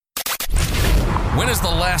When is the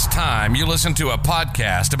last time you listened to a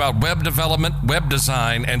podcast about web development, web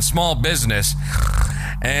design, and small business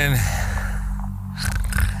and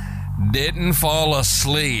didn't fall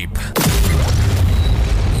asleep?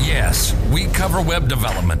 Yes, we cover web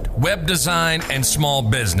development, web design, and small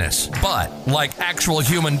business, but like actual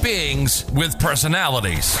human beings with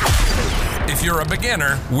personalities. If you're a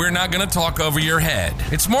beginner, we're not going to talk over your head.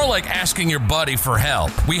 It's more like asking your buddy for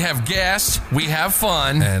help. We have guests, we have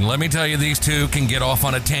fun, and let me tell you, these two can get off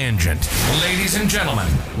on a tangent. Ladies and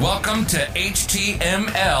gentlemen, welcome to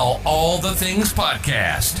HTML All the Things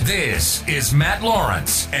Podcast. This is Matt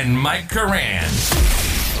Lawrence and Mike Curran.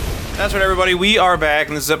 That's right, everybody. We are back,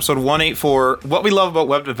 and this is episode 184, What We Love About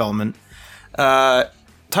Web Development.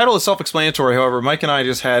 Title is self-explanatory, however. Mike and I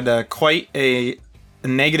just had quite a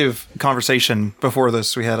negative conversation before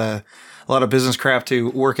this. We had a lot of business crap to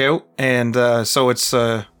work out, and so it's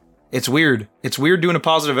weird. It's weird doing a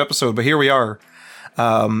positive episode, but here we are.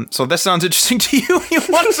 So if that sounds interesting to you, you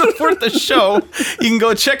want to support the show, you can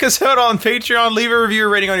go check us out on Patreon, leave a review or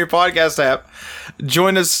rating on your podcast app,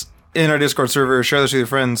 join us in our Discord server, share this with your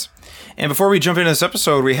friends. And before we jump into this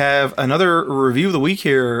episode, we have another review of the week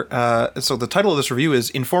here. So the title of this review is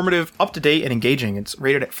Informative, Up-to-Date, and Engaging. It's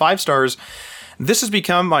rated at 5 stars. This has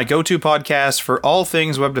become my go-to podcast for all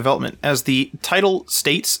things web development. As the title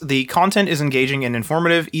states, the content is engaging and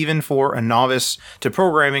informative, even for a novice to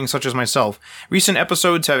programming such as myself. Recent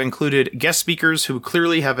episodes have included guest speakers who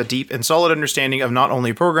clearly have a deep and solid understanding of not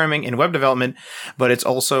only programming and web development, but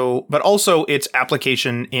also its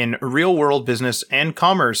application in real-world business and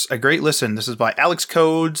commerce. A great listen. This is by Alex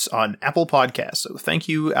Codes on Apple Podcasts. So thank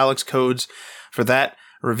you, Alex Codes, for that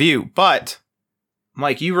review. But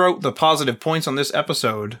Mike, you wrote the positive points on this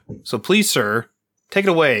episode, so please, sir, take it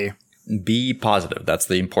away. Be positive. That's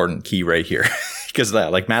the important key right here. Because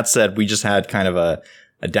like Matt said, we just had kind of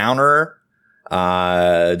a downer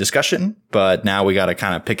discussion, but now we got to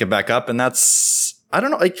kind of pick it back up. And that's, I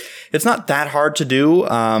don't know, like it's not that hard to do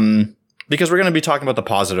because we're going to be talking about the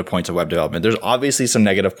positive points of web development. There's obviously some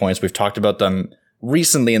negative points. We've talked about them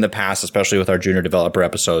recently in the past, especially with our junior developer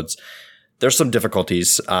episodes. There's some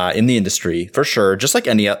difficulties in the industry for sure. Just like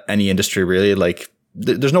any industry, really. Like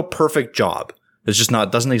there's no perfect job. It's just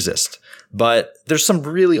doesn't exist. But there's some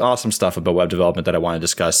really awesome stuff about web development that I want to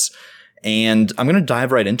discuss, and I'm going to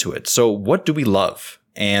dive right into it. So, what do we love?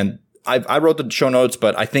 And I wrote the show notes,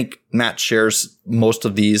 but I think Matt shares most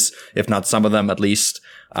of these, if not some of them, at least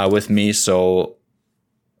with me. So,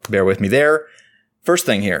 bear with me there. First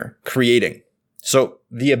thing here, creating. So,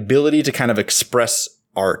 the ability to kind of express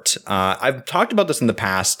art. I've talked about this in the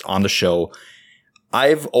past on the show.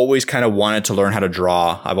 I've always kind of wanted to learn how to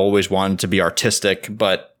draw. I've always wanted to be artistic,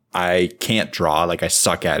 but I can't draw. Like I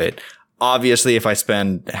suck at it. Obviously, if I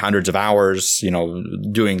spend hundreds of hours,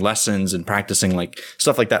 doing lessons and practicing like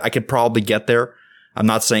stuff like that, I could probably get there. I'm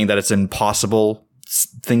not saying that it's an impossible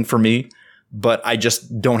thing for me, but I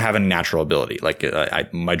just don't have a natural ability. Like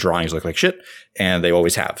my drawings look like shit, and they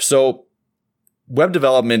always have. So web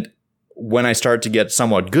development, when I started to get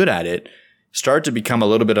somewhat good at it, started to become a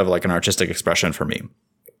little bit of like an artistic expression for me.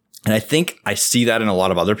 And I think I see that in a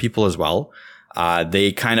lot of other people as well.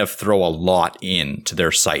 They kind of throw a lot into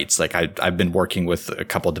their sites. Like I've been working with a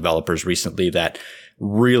couple of developers recently that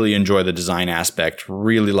really enjoy the design aspect,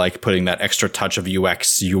 really like putting that extra touch of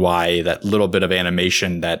UX, UI, that little bit of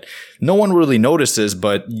animation that no one really notices,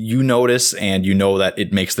 but you notice and you know that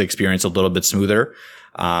it makes the experience a little bit smoother.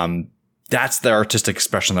 That's the artistic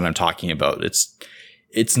expression that I'm talking about.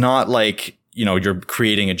 It's not like, you're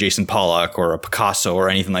creating a Jason Pollock or a Picasso or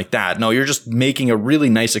anything like that. No, you're just making a really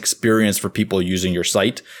nice experience for people using your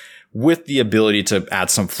site with the ability to add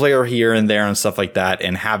some flair here and there and stuff like that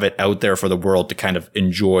and have it out there for the world to kind of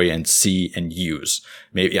enjoy and see and use.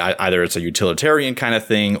 Maybe either it's a utilitarian kind of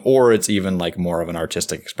thing or it's even like more of an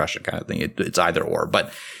artistic expression kind of thing. It's either or,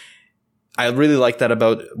 but I really like that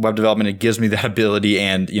about web development. It gives me that ability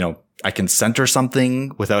and, I can center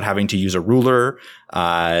something without having to use a ruler.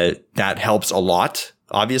 That helps a lot,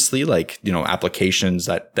 obviously, like, applications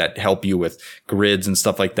that help you with grids and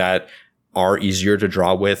stuff like that are easier to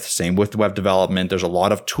draw with. Same with web development. There's a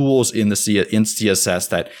lot of tools in CSS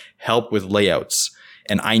that help with layouts.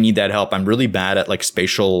 And I need that help. I'm really bad at like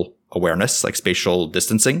spatial awareness, like spatial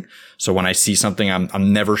distancing. So when I see something,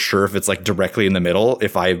 I'm never sure if it's like directly in the middle,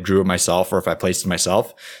 if I drew it myself or if I placed it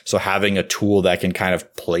myself. So having a tool that can kind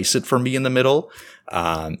of place it for me in the middle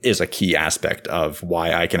is a key aspect of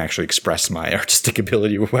why I can actually express my artistic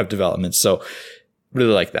ability with web development. So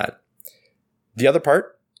really like that. The other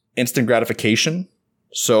part, instant gratification.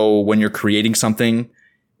 So when you're creating something,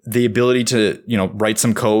 the ability to, write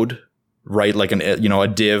some code write like a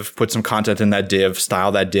div, put some content in that div,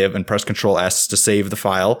 style that div, and press Control S to save the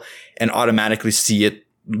file and automatically see it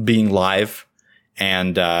being live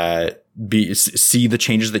and see the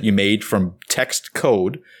changes that you made from text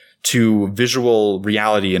code to visual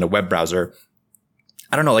reality in a web browser.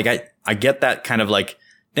 I don't know, like I get that kind of like,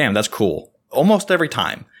 damn, that's cool almost every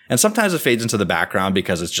time. And sometimes it fades into the background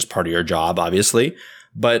because it's just part of your job, obviously.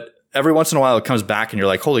 But every once in a while it comes back and you're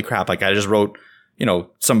like, holy crap, like I just wrote,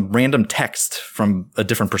 some random text from a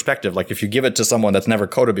different perspective. Like if you give it to someone that's never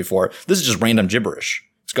coded before, this is just random gibberish.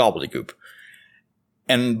 It's gobbledygook.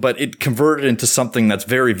 But it converted into something that's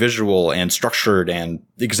very visual and structured and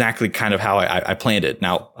exactly kind of how I planned it.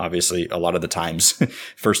 Now, obviously, a lot of the times,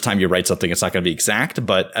 first time you write something, it's not going to be exact.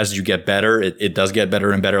 But as you get better, it does get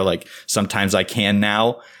better and better. Like sometimes I can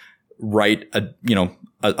now write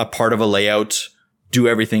a part of a layout, do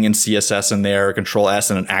everything in CSS in there, Control S,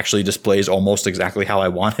 and it actually displays almost exactly how I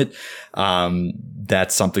want it.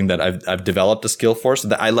 That's something that I've developed a skill for. So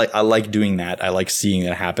that I like doing that. I like seeing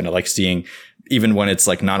that happen. I like seeing, even when it's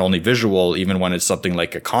like not only visual, even when it's something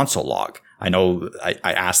like a console log. I know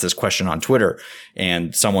I asked this question on Twitter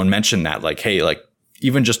and someone mentioned that, like, hey, like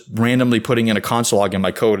even just randomly putting in a console log in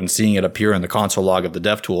my code and seeing it appear in the console log of the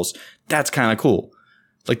DevTools, that's kind of cool.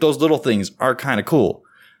 Like those little things are kind of cool,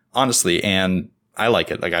 honestly. And I like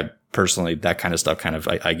it. Like I personally, that kind of stuff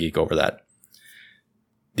I geek over that.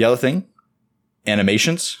 The other thing,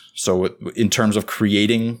 animations. So in terms of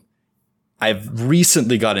creating, I've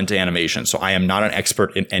recently got into animation. So I am not an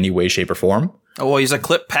expert in any way, shape or form. Oh, well, he's a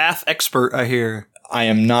clip path expert, I hear. I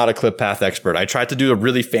am not a clip path expert. I tried to do a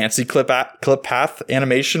really fancy clip path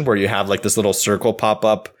animation where you have like this little circle pop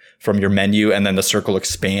up from your menu and then the circle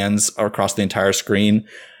expands across the entire screen.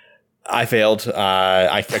 I failed.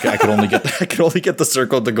 I could only get the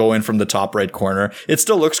circle to go in from the top right corner. It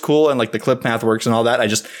still looks cool and like the clip path works and all that.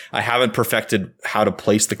 I haven't perfected how to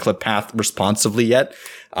place the clip path responsively yet.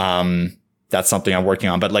 That's something I'm working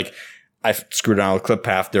on, but like I've screwed around with clip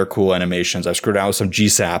path. They're cool animations. I've screwed around with some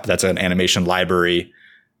GSAP. That's an animation library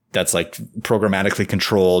that's like programmatically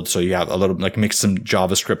controlled. So you have a little like mix some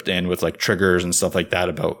JavaScript in with like triggers and stuff like that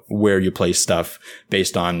about where you place stuff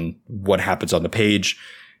based on what happens on the page.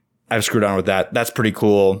 I've screwed around with that. That's pretty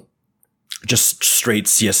cool. Just straight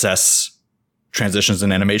CSS transitions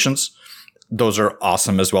and animations. Those are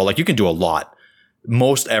awesome as well. Like you can do a lot.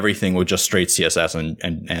 Most everything with just straight CSS and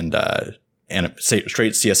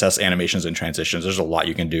straight CSS animations and transitions. There's a lot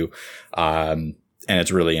you can do. And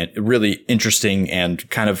it's really, really interesting and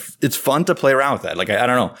kind of, it's fun to play around with that. Like, I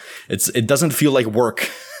don't know. It doesn't feel like work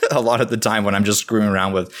a lot of the time when I'm just screwing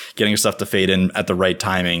around with getting stuff to fade in at the right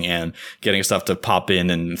timing and getting stuff to pop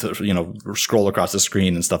in and, scroll across the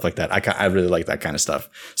screen and stuff like that. I really like that kind of stuff.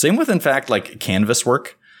 Same with, in fact, like canvas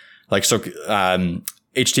work. Like, so,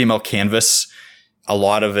 HTML canvas, a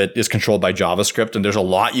lot of it is controlled by JavaScript and there's a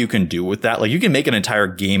lot you can do with that. Like you can make an entire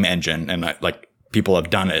game engine and like people have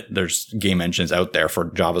done it. There's game engines out there for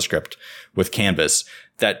JavaScript with Canvas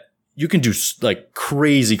that you can do like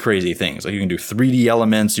crazy things. Like you can do 3D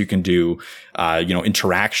elements. You can do,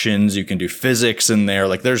 interactions. You can do physics in there.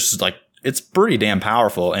 Like there's like, it's pretty damn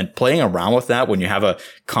powerful, and playing around with that when you have a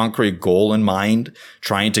concrete goal in mind,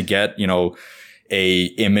 trying to get, a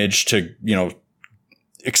image to,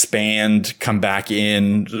 expand, come back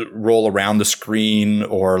in, roll around the screen,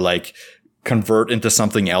 or like convert into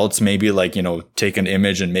something else. Maybe like, take an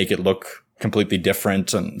image and make it look completely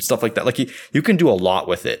different and stuff like that. Like you can do a lot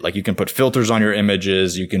with it. Like you can put filters on your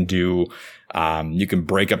images. You can do, you can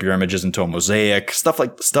break up your images into a mosaic. Stuff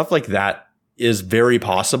like that is very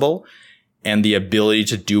possible. And the ability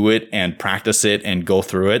to do it and practice it and go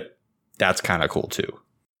through it, that's kind of cool too.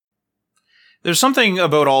 There's something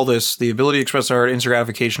about all this, the ability to express art, instant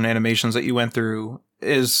gratification, animations that you went through,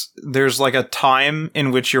 is there's like a time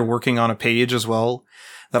in which you're working on a page as well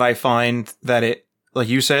that I find that it, like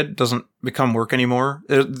you said, doesn't become work anymore.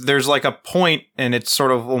 There's like a point, and it's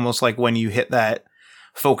sort of almost like when you hit that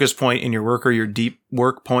focus point in your work or your deep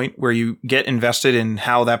work point where you get invested in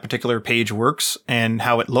how that particular page works and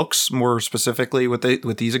how it looks more specifically with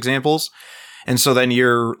these examples. And so then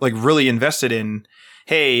you're like really invested in,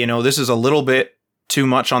 hey, this is a little bit too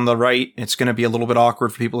much on the right. It's going to be a little bit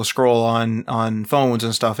awkward for people to scroll on phones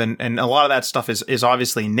and stuff. And a lot of that stuff is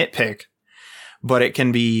obviously nitpick, but it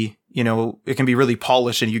can be, it can be really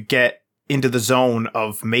polished, and you get into the zone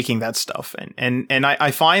of making that stuff. And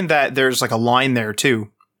I find that there's like a line there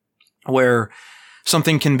too, where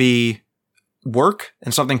something can be work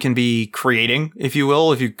and something can be creating, if you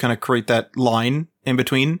will, if you kind of create that line in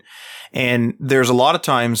between. And there's a lot of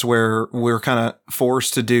times where we're kind of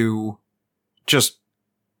forced to do just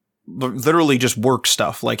literally just work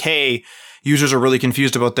stuff. Like, hey, users are really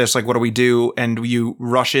confused about this. Like, what do we do? And you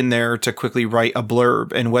rush in there to quickly write a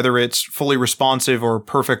blurb. And whether it's fully responsive or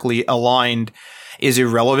perfectly aligned is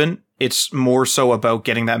irrelevant. It's more so about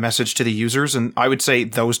getting that message to the users. And I would say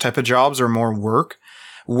those type of jobs are more work.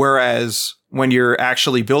 Whereas when you're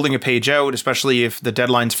actually building a page out, especially if the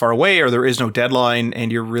deadline's far away or there is no deadline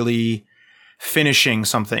and you're really finishing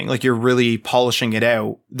something, like you're really polishing it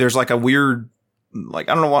out, there's like a weird, like,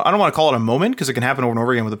 I don't want to call it a moment because it can happen over and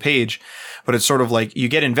over again with a page, but it's sort of like you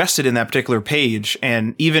get invested in that particular page.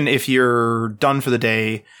 And even if you're done for the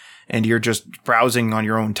day and you're just browsing on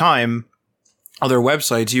your own time, other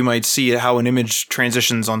websites, you might see how an image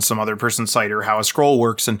transitions on some other person's site or how a scroll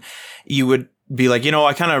works. And you would be like,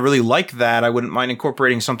 I kind of really like that. I wouldn't mind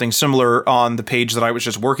incorporating something similar on the page that I was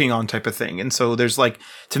just working on, type of thing. And so there's like,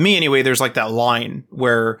 to me anyway, there's like that line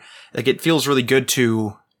where like it feels really good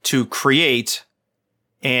to create,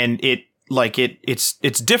 and it's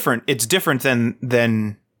different. It's different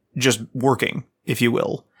than just working, if you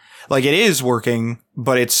will. Like, it is working,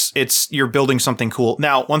 but it's you're building something cool.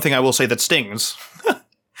 Now, one thing I will say that stings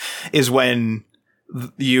is when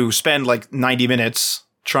you spend like 90 minutes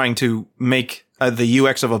trying to make the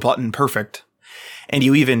UX of a button perfect, and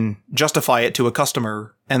you even justify it to a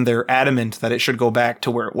customer and they're adamant that it should go back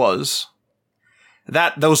to where it was.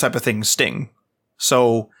 Those type of things sting.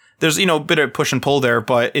 So there's, a bit of push and pull there,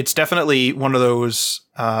 but it's definitely one of those,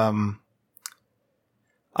 I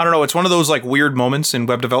don't know. It's one of those like weird moments in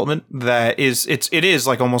web development that it is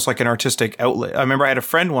like almost like an artistic outlet. I remember I had a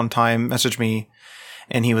friend one time message me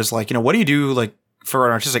and he was like, what do you do like for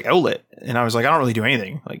an artistic outlet? And I was like, I don't really do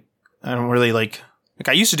anything. Like, I don't really like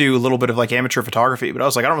I used to do a little bit of like amateur photography, but I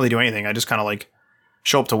was like, I don't really do anything. I just kind of like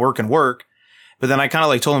show up to work and work. But then I kind of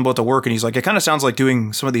like told him about the work, and he's like, it kind of sounds like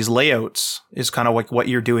doing some of these layouts is kind of like what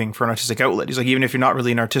you're doing for an artistic outlet. He's like, even if you're not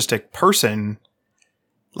really an artistic person,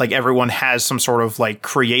 like everyone has some sort of like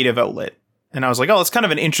creative outlet. And I was like, oh, that's kind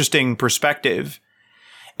of an interesting perspective.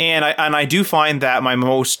 And I do find that my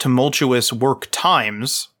most tumultuous work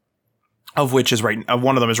times, of which is one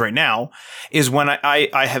of them is right now, is when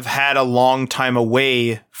I have had a long time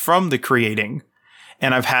away from the creating,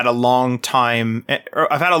 and I've had a long time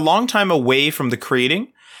away from the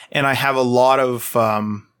creating, and I have a lot of,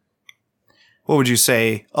 what would you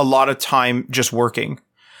say? A lot of time just working.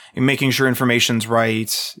 Making sure information's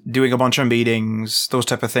right, doing a bunch of meetings, those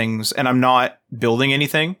type of things. And I'm not building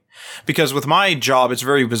anything, because with my job, it's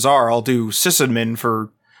very bizarre. I'll do sysadmin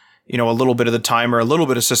for, a little bit of the time, or a little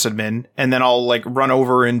bit of sysadmin. And then I'll like run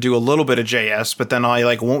over and do a little bit of JS, but then I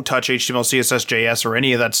like won't touch HTML, CSS, JS, or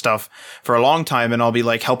any of that stuff for a long time. And I'll be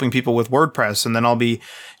like helping people with WordPress. And then I'll be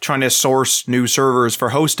trying to source new servers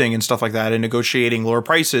for hosting and stuff like that, and negotiating lower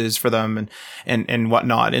prices for them and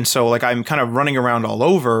whatnot. And so like I'm kind of running around all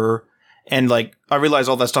over, and like I realize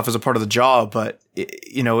all that stuff is a part of the job, but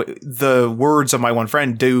the words of my one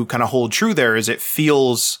friend do kind of hold true there. Is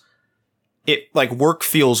like work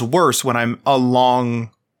feels worse when I'm a long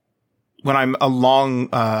time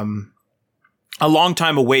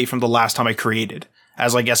away from the last time I created,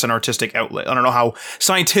 as I guess an artistic outlet. I don't know how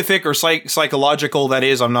scientific or psychological that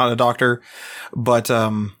is. I'm not a doctor, but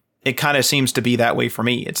it kind of seems to be that way for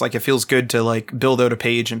me. It's like it feels good to like build out a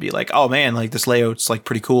page and be like, oh man, like this layout's like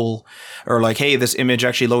pretty cool, or like, hey, this image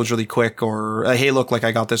actually loads really quick, or hey, look, like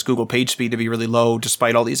I got this Google page speed to be really low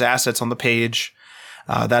despite all these assets on the page,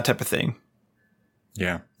 that type of thing.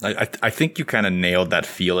 Yeah, I think you kind of nailed that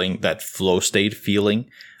feeling, that flow state feeling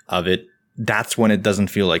of it. That's when it doesn't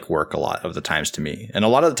feel like work a lot of the times to me. And a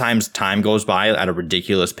lot of the times time goes by at a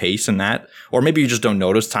ridiculous pace in that, or maybe you just don't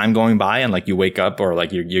notice time going by, and like you wake up or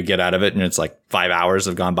like you get out of it and it's like 5 hours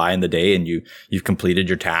have gone by in the day and you've completed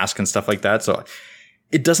your task and stuff like that. So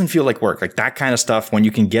it doesn't feel like work. Like that kind of stuff, when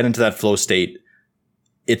you can get into that flow state,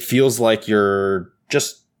 it feels like you're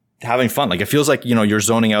just having fun. Like it feels like, you're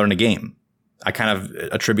zoning out in a game. I kind of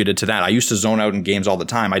attribute it to that. I used to zone out in games all the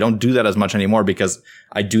time. I don't do that as much anymore because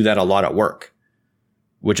I do that a lot at work,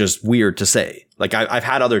 which is weird to say. Like I've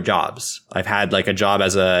had other jobs. I've had like a job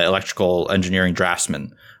as a electrical engineering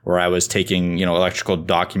draftsman where I was taking, electrical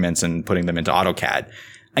documents and putting them into AutoCAD.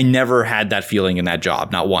 I never had that feeling in that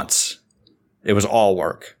job, not once. It was all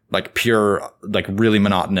work, like pure, like really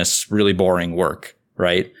monotonous, really boring work,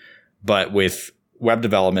 right? But with web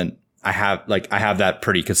development, I have that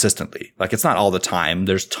pretty consistently. Like it's not all the time.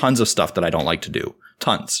 There's tons of stuff that I don't like to do.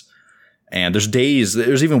 Tons. And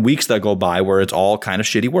there's even weeks that go by where it's all kind of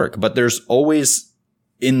shitty work, but there's always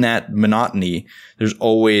in that monotony, there's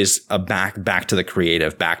always a back to the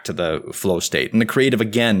creative, back to the flow state. And the creative,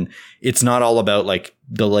 again, it's not all about like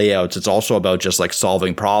the layouts. It's also about just like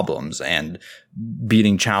solving problems and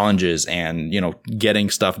beating challenges and, getting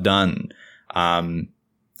stuff done.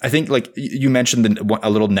 I think like you mentioned a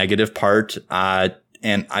little negative part,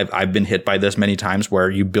 and I've been hit by this many times where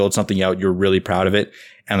you build something out, you're really proud of it,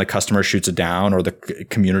 and the customer shoots it down or the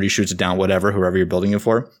community shoots it down, whoever you're building it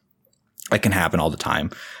for. It can happen all the time.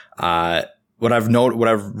 What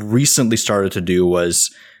I've recently started to do was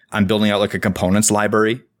I'm building out like a components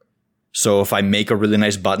library. So if I make a really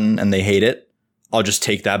nice button and they hate it, I'll just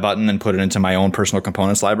take that button and put it into my own personal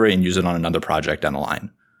components library and use it on another project down the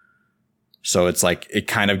line. So it's like, it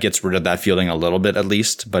kind of gets rid of that feeling a little bit at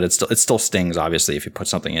least, but it still stings, obviously, if you put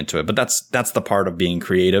something into it. But that's the part of being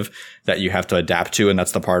creative that you have to adapt to. And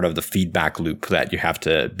that's the part of the feedback loop that you have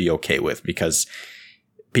to be okay with, because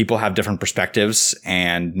people have different perspectives,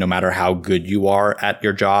 and no matter how good you are at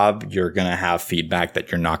your job, you're going to have feedback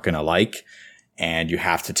that you're not going to like, and you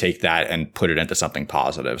have to take that and put it into something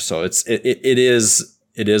positive. So it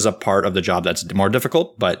is a part of the job that's more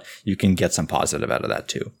difficult, but you can get some positive out of that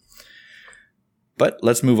too. But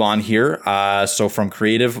let's move on here. So from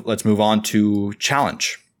creative, let's move on to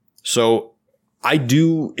challenge. So I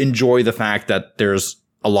do enjoy the fact that there's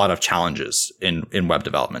a lot of challenges in web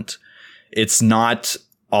development. It's not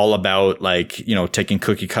all about like, taking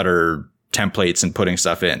cookie cutter templates and putting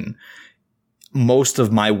stuff in. Most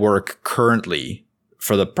of my work currently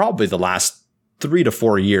for probably the last 3 to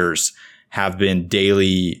 4 years have been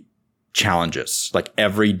daily challenges. Like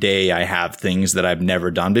every day I have things that I've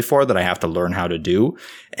never done before that I have to learn how to do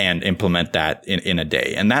and implement that in a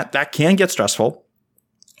day. And that can get stressful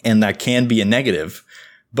and that can be a negative.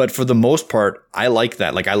 But for the most part, I like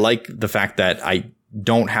that. Like I like the fact that I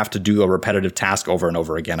don't have to do a repetitive task over and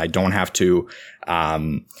over again. I don't have to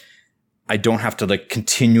like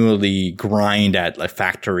continually grind at a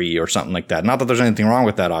factory or something like that. Not that there's anything wrong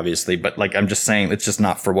with that, obviously, but like I'm just saying it's just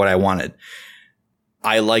not for what I wanted.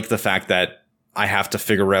 I like the fact that I have to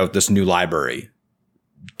figure out this new library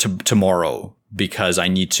tomorrow because I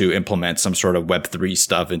need to implement some sort of Web3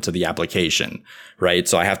 stuff into the application, right?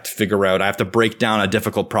 So I have to break down a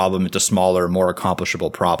difficult problem into smaller, more accomplishable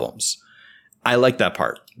problems. I like that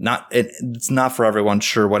part. It's not for everyone,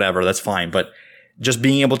 sure, whatever, that's fine. But just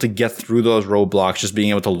being able to get through those roadblocks, just being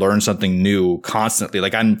able to learn something new constantly.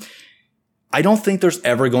 Like I don't think there's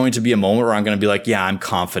ever going to be a moment where I'm going to be like, yeah, I'm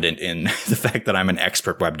confident in the fact that I'm an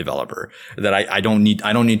expert web developer, that I don't need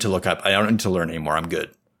to look up. I don't need to learn anymore. I'm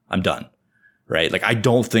good. I'm done. Right? Like I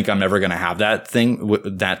don't think I'm ever going to have that thing,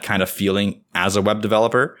 that kind of feeling as a web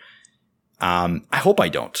developer. I hope I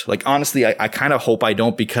don't. Like honestly, I kind of hope I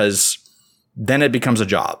don't, because then it becomes a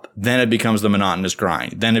job. Then it becomes the monotonous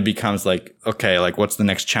grind. Then it becomes like, okay, like what's the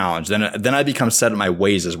next challenge? Then I become set in my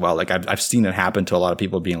ways as well. Like I've seen it happen to a lot of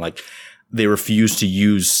people being like, they refuse to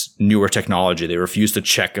use newer technology. They refuse to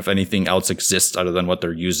check if anything else exists other than what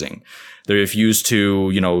they're using. They refuse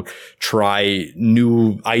to, try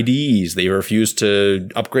new IDEs. They refuse to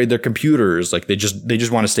upgrade their computers. Like they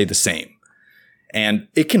just want to stay the same. And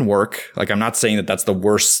it can work. Like, I'm not saying that that's the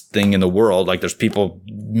worst thing in the world. Like, there's people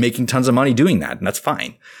making tons of money doing that, and that's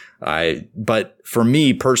fine. But for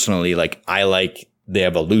me personally, like, I like the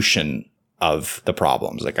evolution of the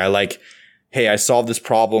problems. Like, hey, I solved this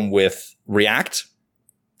problem with React.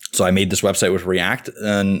 So I made this website with React,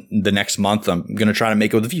 and the next month I'm going to try to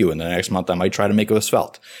make it with Vue, and the next month I might try to make it with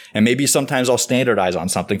Svelte. And maybe sometimes I'll standardize on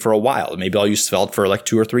something for a while. Maybe I'll use Svelte for like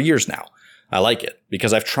 2 or 3 years now. I like it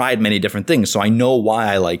because I've tried many different things. So I know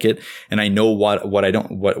why I like it, and I know what I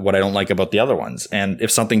don't like about the other ones. And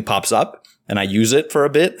if something pops up and I use it for a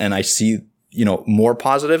bit and I see, more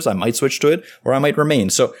positives, I might switch to it or I might remain.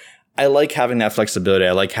 So I like having that flexibility.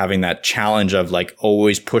 I like having that challenge of like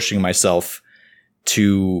always pushing myself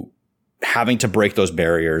to having to break those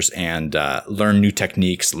barriers and learn new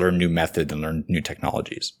techniques, learn new methods, and learn new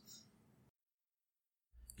technologies.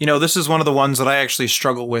 This is one of the ones that I actually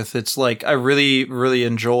struggle with. It's like I really, really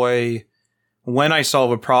enjoy when I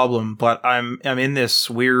solve a problem, but I'm in this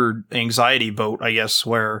weird anxiety boat, I guess,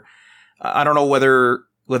 where I don't know whether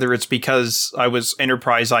it's because I was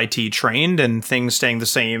enterprise IT trained and things staying the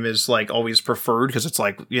same is like always preferred because it's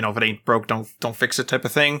like, if it ain't broke, don't fix it type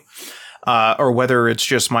of thing. Or whether it's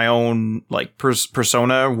just my own like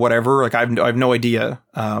persona, whatever. Like I have no idea.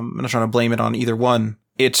 I'm not trying to blame it on either one.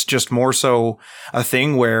 It's just more so a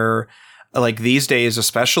thing where like these days,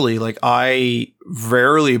 especially, like I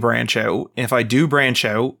rarely branch out. If I do branch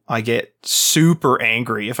out, I get super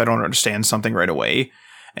angry if I don't understand something right away.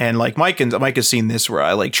 And like Mike has seen this where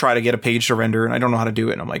I like try to get a page to render and I don't know how to do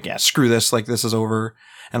it. And I'm like, yeah, screw this. Like this is over.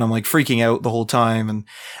 And I'm like freaking out the whole time. And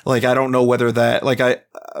like, I don't know whether that,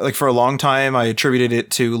 like for a long time, I attributed it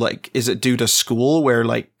to like, is it due to school where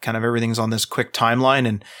like kind of everything's on this quick timeline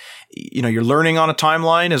and, you know, you're learning on a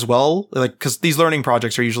timeline as well? Like, cause these learning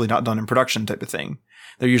projects are usually not done in production type of thing.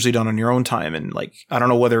 They're usually done on your own time. And like, I don't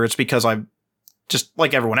know whether it's because I've just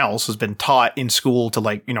like everyone else has been taught in school to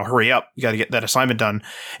like, you know, hurry up, you got to get that assignment done.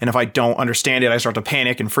 And if I don't understand it, I start to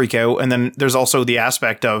panic and freak out. And then there's also the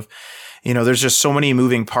aspect of, you know, there's just so many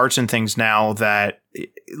moving parts and things now that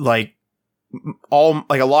like a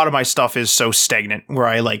lot of my stuff is so stagnant where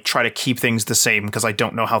I like try to keep things the same because I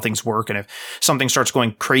don't know how things work. And if something starts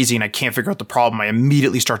going crazy and I can't figure out the problem, I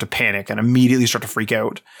immediately start to panic and immediately start to freak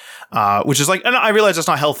out. Which is like, and I realize that's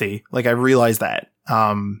not healthy. Like I realize that.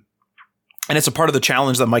 And it's a part of the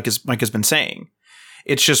challenge that Mike has been saying.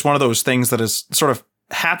 It's just one of those things that has sort of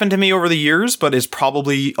happened to me over the years, but it's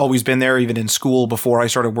probably always been there even in school before I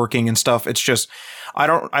started working and stuff. It's just,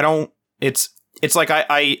 it's like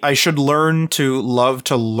I should learn to love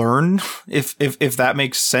to learn if that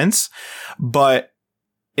makes sense. But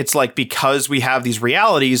it's like, because we have these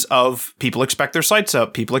realities of people expect their sites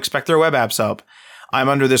up, people expect their web apps up. I'm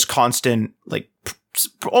under this constant, like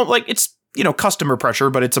it's, you know, customer pressure,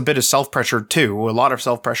 but it's a bit of self-pressure too. A lot of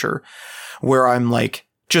self-pressure where I'm like,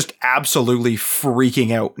 just absolutely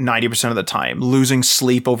freaking out 90% of the time, losing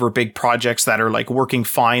sleep over big projects that are like working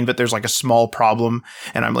fine, but there's like a small problem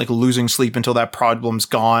and I'm like losing sleep until that problem's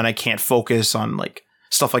gone. I can't focus on like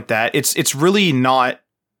stuff like that. It's really not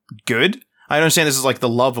good. I understand this is like the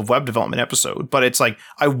love of web development episode, but it's like,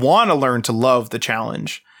 I want to learn to love the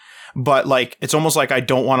challenge, but like, it's almost like I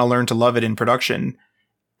don't want to learn to love it in production.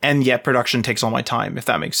 And yet production takes all my time, if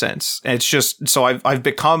that makes sense. And it's just, so I've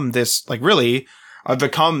become this, like really, I've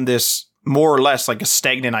become this more or less like a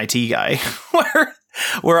stagnant IT guy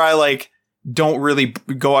where I like don't really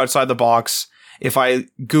go outside the box. If I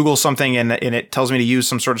Google something and it tells me to use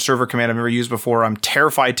some sort of server command I've never used before, I'm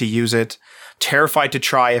terrified to use it, terrified to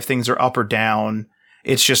try if things are up or down.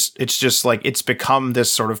 It's just like, it's become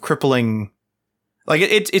this sort of crippling, like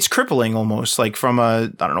it's crippling almost like from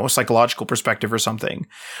a psychological perspective or something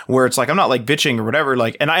where it's like, I'm not like bitching or whatever.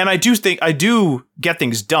 Like, and I do think I do get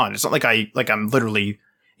things done. It's not like I'm literally,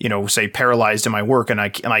 you know, say paralyzed in my work and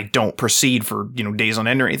I don't proceed for, you know, days on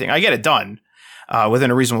end or anything. I get it done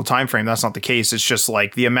within a reasonable time frame. That's not the case. It's just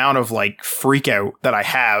like the amount of like freak out that I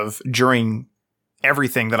have during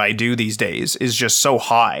everything that I do these days is just so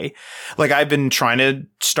high. Like I've been trying to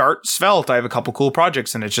start Svelte. I have a couple cool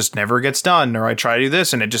projects and it just never gets done. Or I try to do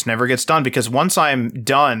this and it just never gets done because once I'm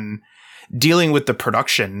done dealing with the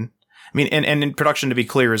production, I mean, and in production, to be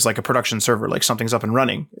clear, is like a production server, like something's up and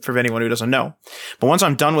running for anyone who doesn't know. But once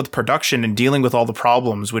I'm done with production and dealing with all the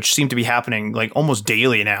problems, which seem to be happening like almost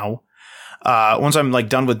daily now, once I'm like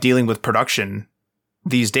done with dealing with production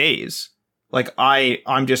these days, like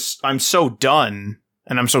I'm so done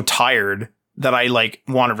and I'm so tired that I like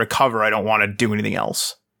want to recover. I don't want to do anything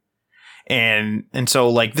else. And so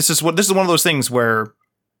like, this is one of those things where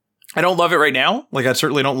I don't love it right now. Like I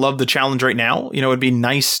certainly don't love the challenge right now. You know, it'd be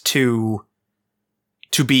nice to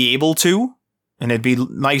be able to, and it'd be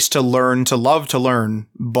nice to learn, to love to learn.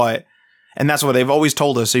 But, and that's what they've always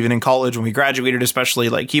told us, even in college when we graduated, especially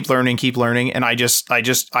like keep learning. And I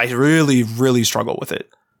really, really struggle with it.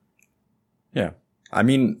 Yeah. I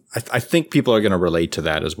mean, I think people are going to relate to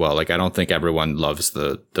that as well. Like, I don't think everyone loves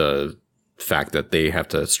the fact that they have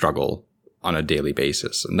to struggle on a daily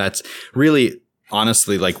basis. And that's really,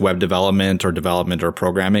 honestly, like web development or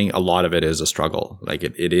programming, a lot of it is a struggle. Like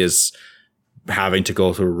it is having to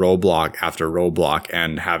go through roadblock after roadblock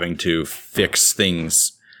and having to fix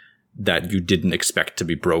things that you didn't expect to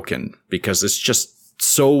be broken, because it's just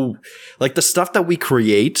so, like, the stuff that we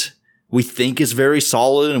create, we think is very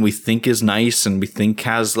solid and we think is nice and we think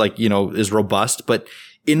has, like, you know, is robust, but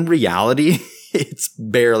in reality, it's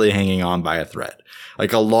barely hanging on by a thread.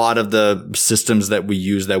 Like a lot of the systems that we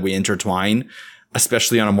use, that we intertwine,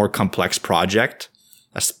 especially on a more complex project,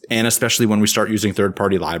 and especially when we start using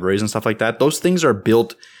third-party libraries and stuff like that, those things are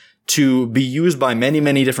built to be used by many,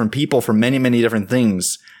 many different people for many, many different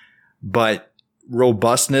things. But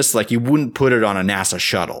robustness, like, you wouldn't put it on a NASA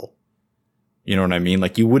shuttle. You know what I mean?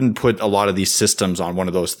 Like, you wouldn't put a lot of these systems on one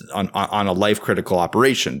of those, on a life-critical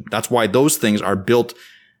operation. That's why those things are built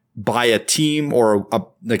by a team or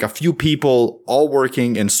like a few people all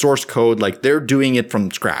working in source code. Like, they're doing it from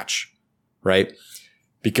scratch, right?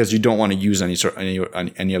 Because you don't want to use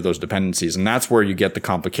any of those dependencies. And that's where you get the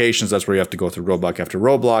complications. That's where you have to go through roadblock after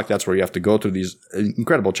roadblock. That's where you have to go through these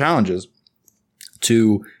incredible challenges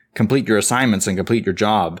to complete your assignments and complete your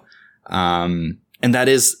job. And that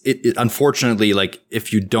is it unfortunately, like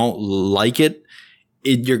if you don't like it,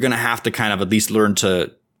 you're going to have to kind of at least learn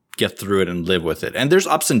to get through it and live with it. And there's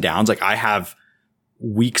ups and downs. Like I have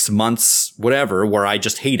weeks, months, whatever, where I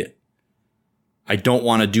just hate it. I don't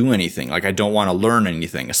want to do anything. Like I don't want to learn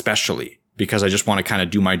anything, especially because I just want to kind of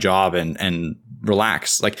do my job and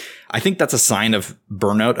relax. Like I think that's a sign of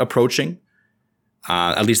burnout approaching.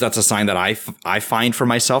 At least that's a sign that I find for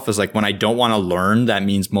myself is like when I don't want to learn, that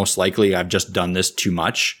means most likely I've just done this too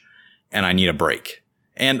much and I need a break.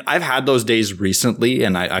 And I've had those days recently,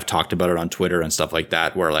 and I've talked about it on Twitter and stuff like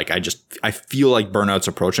that, where like I feel like burnout's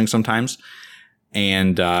approaching sometimes.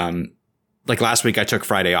 And like last week I took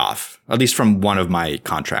Friday off, at least from one of my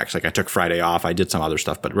contracts. Like I took Friday off. I did some other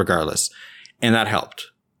stuff, but regardless. And that helped.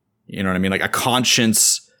 You know what I mean? Like a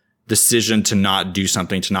conscious decision to not do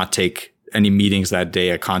something, to not take any meetings that day,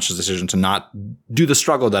 a conscious decision to not do the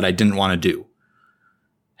struggle that I didn't want to do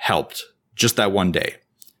helped just that one day.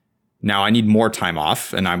 Now I need more time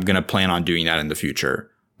off and I'm going to plan on doing that in the future.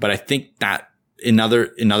 But I think that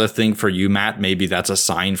another thing for you, Matt, maybe that's a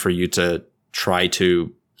sign for you to try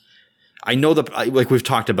to, I know like we've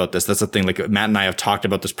talked about this. That's the thing. Like Matt and I have talked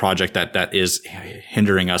about this project that is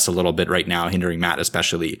hindering us a little bit right now, hindering Matt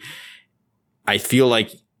especially. I feel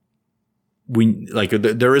like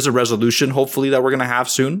there is a resolution hopefully that we're going to have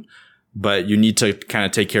soon, but you need to kind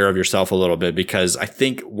of take care of yourself a little bit, because I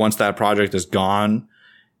think once that project is gone,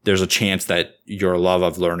 there's a chance that your love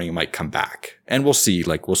of learning might come back. And we'll see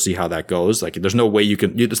how that goes. Like there's no way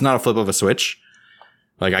it's not a flip of a switch.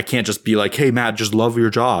 Like I can't just be like, hey Matt, just love your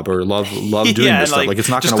job or love doing this stuff. Like it's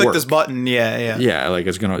not going to work. Just click this button. Yeah. Yeah. Like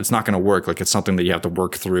it's not going to work. Like it's something that you have to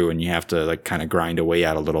work through and you have to like kind of grind away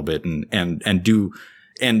at a little bit and do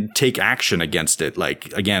and take action against it.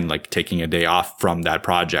 Like again, like taking a day off from that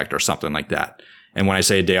project or something like that. And when I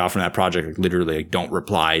say a day off from that project, like literally like don't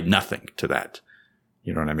reply, nothing to that.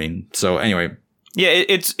 You know what I mean? So anyway. Yeah,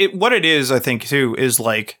 what it is, I think, too, is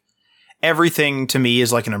like everything to me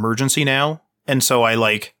is like an emergency now. And so I'm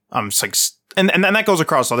like, and that goes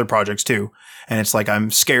across other projects too. And it's like, I'm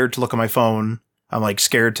scared to look at my phone. I'm like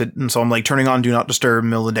scared and so I'm like turning on Do Not Disturb in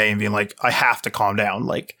the middle of the day and being like, I have to calm down.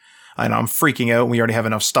 Like, I know I'm freaking out and we already have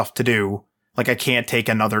enough stuff to do. Like, I can't take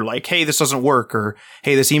another like, hey, this doesn't work, or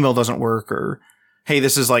hey, this email doesn't work, or hey,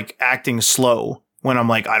 this is like acting slow, when I'm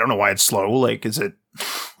like, I don't know why it's slow. Like, is it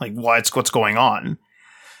like what's going on?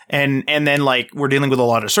 And then like we're dealing with a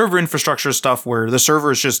lot of server infrastructure stuff where the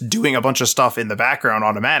server is just doing a bunch of stuff in the background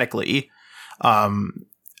automatically.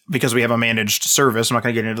 Because we have a managed service. I'm not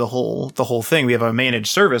going to get into the whole thing. We have a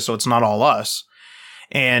managed service, so it's not all us.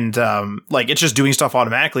 And like it's just doing stuff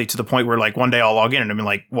automatically to the point where like one day I'll log in and I'm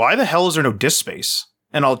like, why the hell is there no disk space?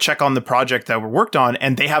 And I'll check on the project that we worked on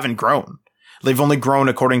and they haven't grown. They've only grown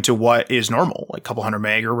according to what is normal, like a couple hundred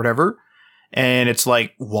meg or whatever. And it's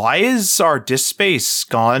like, why is our disk space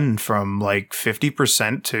gone from like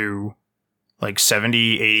 50% to like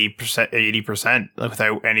 70, 80%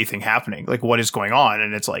 without anything happening? Like, what is going on?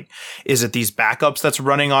 And it's like, is it these backups that's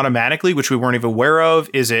running automatically, which we weren't even aware of?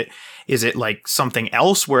 Is it like something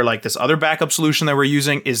else where like this other backup solution that we're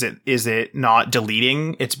using, is it not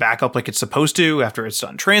deleting its backup like it's supposed to after it's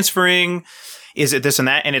done transferring? Is it this and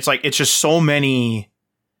that? And it's like, it's just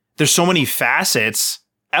there's so many facets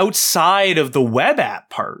outside of the web app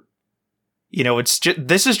part. You know,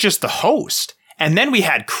 this is just the host. And then we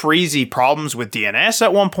had crazy problems with DNS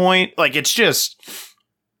at one point. Like, it's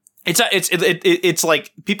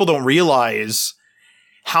like people don't realize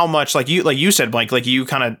how much, like you said, Mike, like you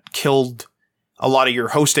kind of killed a lot of your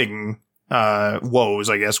hosting woes,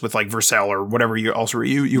 I guess, with like Vercel or whatever you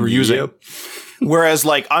were using. Yep. Whereas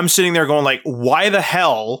like I'm sitting there going like, why the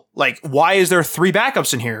hell? Like, why is there 3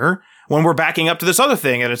 backups in here when we're backing up to this other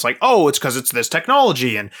thing? And it's like, oh, it's because it's this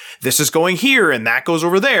technology and this is going here and that goes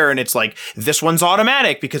over there. And it's like, this one's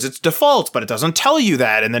automatic because it's default, but it doesn't tell you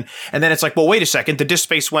that. And then it's like, well, wait a second, the disk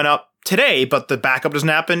space went up today, but the backup doesn't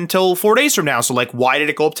happen until 4 days from now. So like, why did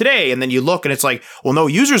it go up today? And then you look and it's like, well, no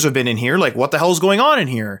users have been in here. Like, what the hell is going on in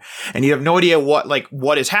here? And you have no idea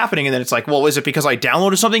what is happening. And then it's like, well, is it because I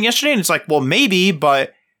downloaded something yesterday? And it's like, well, maybe,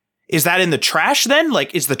 but is that in the trash then?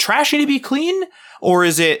 Like, is the trash need to be clean? Or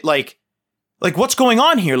is it like what's going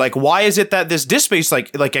on here? Like, why is it that this disk space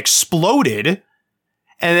like exploded?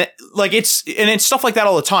 And it's stuff like that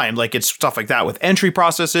all the time. Like, it's stuff like that with entry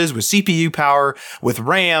processes, with CPU power, with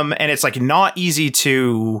RAM, and it's like not easy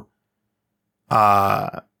to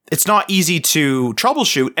troubleshoot,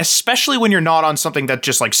 especially when you're not on something that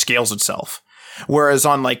just like scales itself. Whereas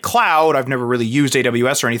on like cloud, I've never really used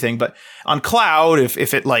AWS or anything, but on cloud,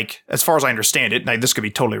 if it like, as far as I understand it, now this could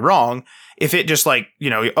be totally wrong, if it just like, you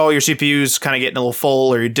know, oh, your CPU's kind of getting a little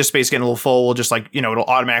full or your disk space getting a little full, we'll just like, you know, it'll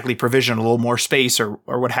automatically provision a little more space or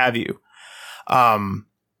what have you.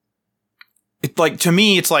 It like, to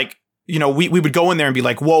me, it's like, you know, we would go in there and be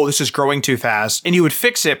like, whoa, this is growing too fast. And you would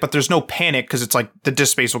fix it, but there's no panic because it's like the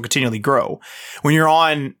disk space will continually grow. When you're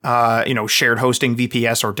on, you know, shared hosting,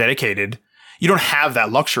 VPS or dedicated, you don't have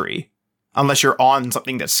that luxury unless you're on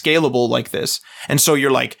something that's scalable like this. And so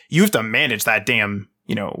you're like, you have to manage that damn,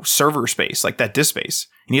 you know, server space, like that disk space.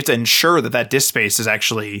 And you have to ensure that that disk space is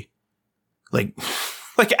actually like,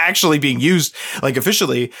 like actually being used like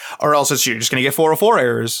officially, or else you're just going to get 404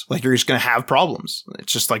 errors. Like you're just going to have problems.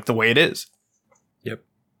 It's just like the way it is. Yep.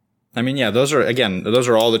 I mean, yeah, those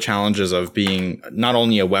are all the challenges of being not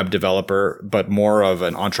only a web developer, but more of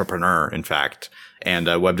an entrepreneur, in fact, and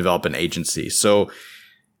a web development agency. So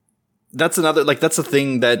that's that's a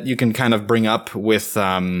thing that you can kind of bring up with,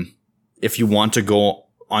 if you want to go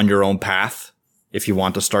on your own path. If you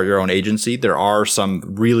want to start your own agency, there are some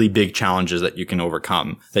really big challenges that you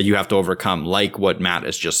have to overcome, like what Matt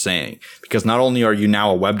is just saying. Because not only are you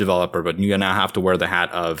now a web developer, but you now have to wear the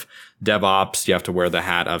hat of DevOps, you have to wear the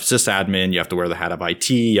hat of sysadmin, you have to wear the hat of IT,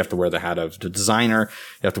 you have to wear the hat of the designer,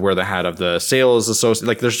 you have to wear the hat of the sales associate.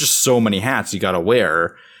 Like there's just so many hats you got to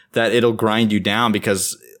wear that it'll grind you down,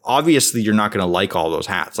 because obviously you're not going to like all those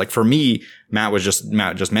hats. Like for me, Matt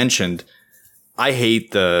just mentioned, I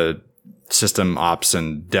hate the system ops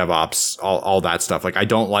and DevOps, all that stuff. Like I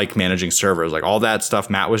don't like managing servers, like all that stuff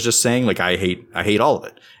Matt was just saying. Like I hate all of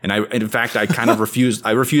it. And in fact, I kind of refuse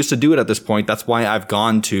to do it at this point. That's why I've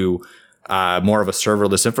gone to, more of a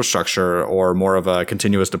serverless infrastructure or more of a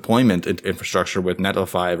continuous deployment infrastructure with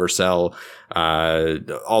Netlify, Vercel,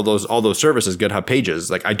 all those services, GitHub Pages.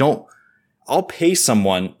 Like I'll pay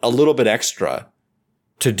someone a little bit extra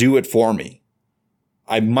to do it for me.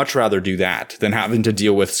 I'd much rather do that than having to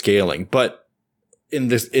deal with scaling. But in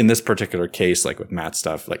this particular case, like with Matt's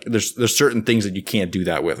stuff, like there's certain things that you can't do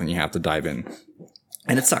that with, and you have to dive in,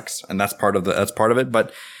 and it sucks. And that's part of it.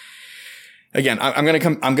 But again, I'm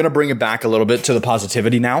going to bring it back a little bit to the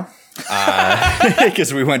positivity now,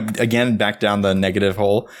 because we went again back down the negative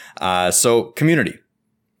hole. So community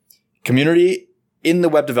in the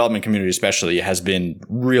web development community, especially, has been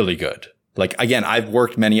really good. Like, again, I've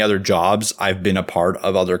worked many other jobs. I've been a part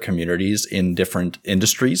of other communities in different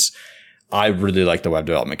industries. I really like the web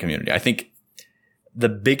development community. I think the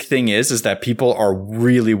big thing is that people are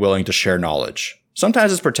really willing to share knowledge.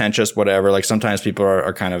 Sometimes it's pretentious, whatever. Like sometimes people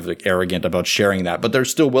are kind of like arrogant about sharing that, but they're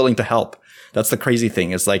still willing to help. That's the crazy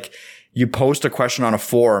thing. It's like you post a question on a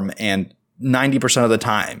forum and 90% of the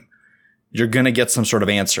time you're going to get some sort of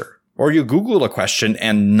answer. Or you Google a question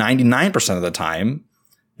and 99% of the time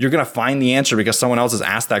you're going to find the answer because someone else has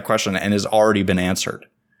asked that question and has already been answered.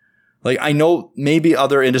 Like, I know maybe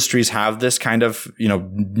other industries have this kind of, you know,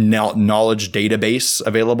 knowledge database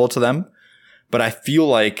available to them, but I feel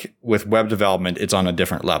like with web development, it's on a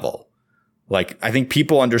different level. Like, I think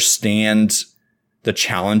people understand the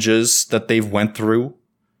challenges that they've went through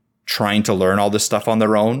trying to learn all this stuff on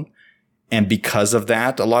their own. And because of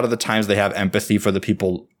that, a lot of the times they have empathy for the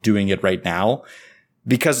people doing it right now.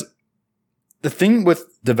 Because the thing with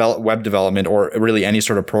web development, or really any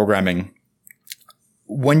sort of programming,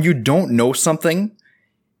 when you don't know something,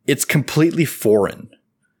 it's completely foreign.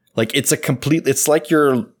 Like it's like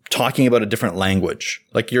you're talking about a different language.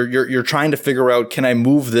 Like you're trying to figure out, can I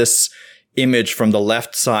move this image from the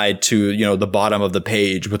left side to, you know, the bottom of the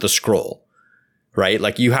page with a scroll, right?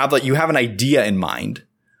 Like you have an idea in mind,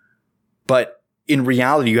 but in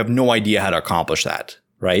reality, you have no idea how to accomplish that,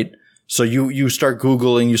 right? So you start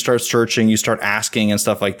Googling, you start searching, you start asking and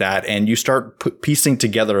stuff like that, and you start piecing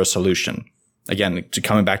together a solution. Again,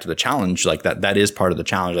 coming back to the challenge, like that is part of the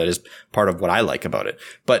challenge. That is part of what I like about it.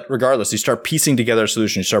 But regardless, you start piecing together a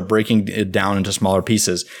solution, you start breaking it down into smaller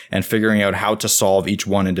pieces and figuring out how to solve each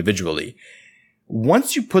one individually.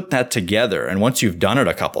 Once you put that together and once you've done it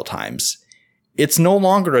a couple times, it's no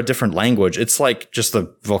longer a different language. It's like just a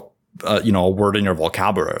word in your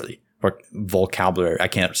vocabulary. Or vocabulary. I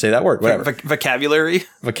can't say that word. Whatever. Vocabulary.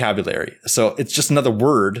 So it's just another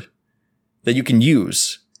word that you can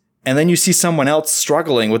use. And then you see someone else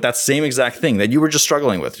struggling with that same exact thing that you were just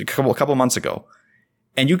struggling with a couple months ago.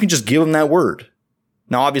 And you can just give them that word.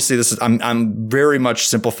 Now, obviously, I'm very much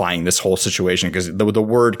simplifying this whole situation, because the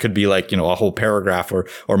word could be like, you know, a whole paragraph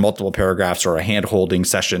or multiple paragraphs, or a hand holding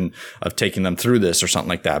session of taking them through this or something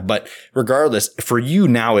like that. But regardless, for you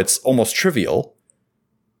now, it's almost trivial,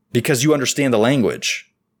 because you understand the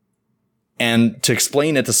language, and to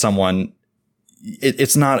explain it to someone,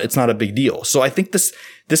 it's not a big deal. So I think this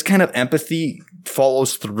kind of empathy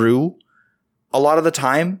follows through a lot of the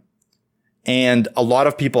time. And a lot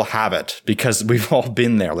of people have it because we've all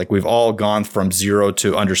been there. Like we've all gone from zero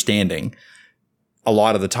to understanding a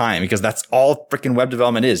lot of the time, because that's all freaking web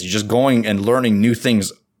development is. You're just going and learning new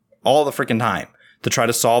things all the freaking time to try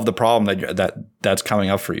to solve the problem that's coming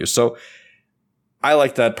up for you. So I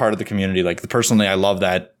like that part of the community. Like personally, I love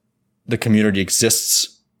that the community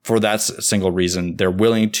exists for that single reason. They're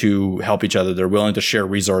willing to help each other. They're willing to share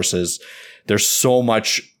resources. There's so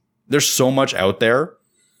much out there.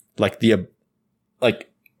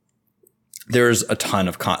 There's a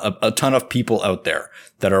ton of people out there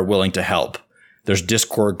that are willing to help. There's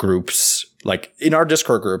Discord groups, like in our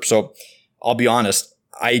Discord group. So I'll be honest,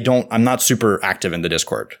 I'm not super active in the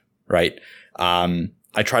Discord, right?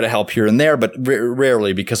 I try to help here and there, but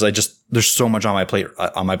rarely, because there's so much on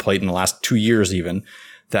my plate in the last 2 years even,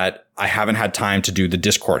 that I haven't had time to do the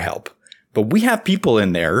Discord help. But we have people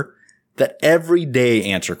in there that every day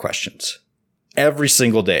answer questions. Every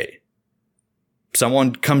single day.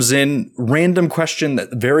 Someone comes in, random question,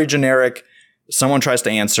 that very generic. Someone tries to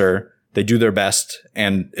answer. They do their best.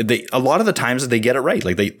 And a lot of the times they get it right.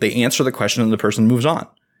 Like they answer the question and the person moves on.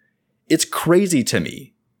 It's crazy to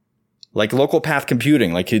me. Like Local Path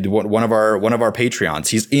Computing, like one of our Patreons,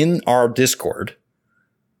 he's in our Discord.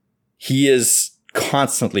 He is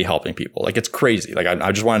constantly helping people. Like it's crazy. Like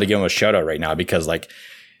I just wanted to give him a shout out right now, because like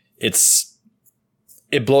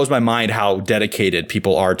it blows my mind how dedicated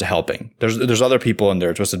people are to helping. There's other people in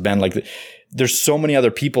there, Twisted Ben. Like there's so many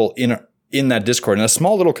other people in that Discord, in a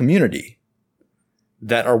small little community,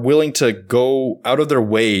 that are willing to go out of their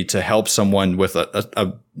way to help someone with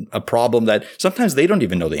a problem that sometimes they don't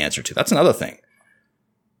even know the answer to. That's another thing.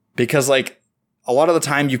 Because like a lot of the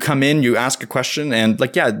time you come in, you ask a question, and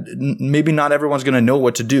like, yeah, maybe not everyone's going to know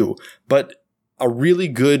what to do, but a really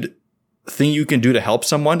good thing you can do to help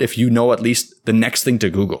someone if you know at least the next thing to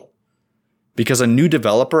Google. Because a new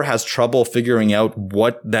developer has trouble figuring out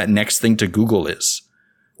what that next thing to Google is,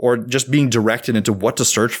 or just being directed into what to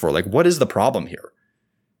search for. Like, what is the problem here?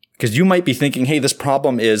 Because you might be thinking, hey, this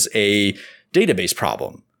problem is a database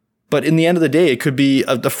problem. But in the end of the day, it could be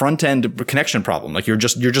the front end connection problem. Like you're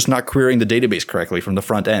just not querying the database correctly from the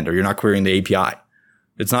front end, or you're not querying the API.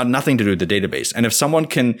 It's nothing to do with the database. And if someone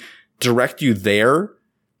can direct you there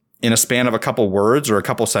in a span of a couple words or a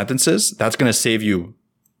couple sentences, that's going to save you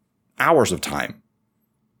hours of time,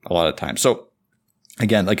 a lot of time. So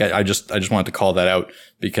again, like I just wanted to call that out,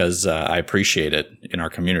 because I appreciate it in our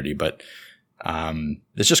community, but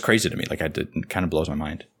it's just crazy to me. Like it kind of blows my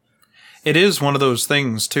mind. It is one of those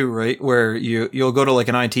things too, right? Where you'll go to like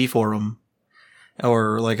an IT forum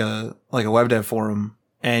or like a web dev forum,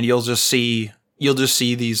 and you'll just see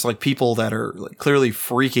these like people that are like clearly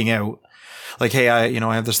freaking out. Like, hey,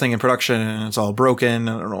 I have this thing in production and it's all broken.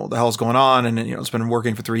 I don't know what the hell's going on. And it's been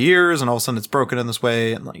working for 3 years and all of a sudden it's broken in this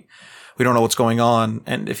way. And like, we don't know what's going on.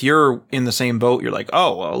 And if you're in the same boat, you're like,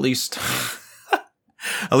 oh, well, at least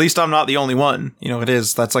I'm not the only one.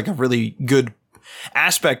 That's like a really good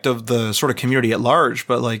aspect of the sort of community at large.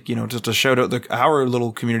 But like, just to shout out our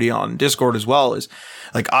little community on Discord as well, is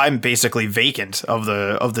like, I'm basically vacant of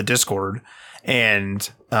the Discord. And,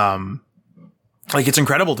 like, it's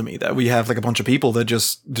incredible to me that we have like a bunch of people that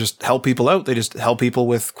just help people out. They just help people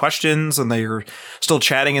with questions, and they're still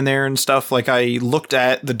chatting in there and stuff. Like I looked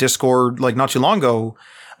at the Discord like not too long ago,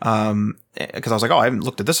 because I was like, oh, I haven't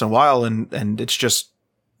looked at this in a while, and it's just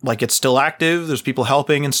like, it's still active. There's people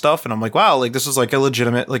helping and stuff. And I'm like, wow, like this is like a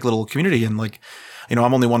legitimate like little community. And like,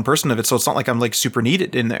 I'm only one person of it. So it's not like I'm like super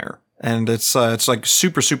needed in there. And it's like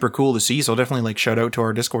super, super cool to see. So definitely like shout out to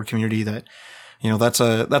our Discord community that, that's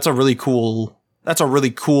a really cool, like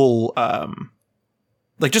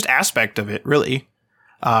just aspect of it, really.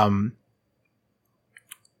 I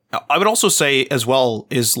would also say as well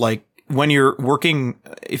is like if you're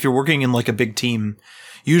working in like a big team,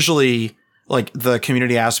 usually like the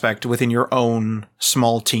community aspect within your own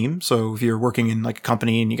small team. So if you're working in like a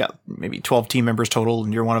company and you got maybe 12 team members total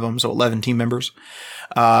and you're one of them, so 11 team members,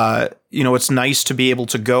 it's nice to be able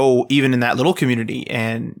to go even in that little community,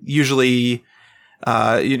 and usually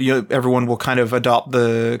everyone will kind of adopt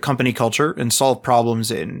the company culture and solve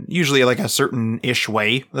problems in usually like a certain-ish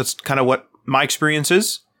way. That's kind of what my experience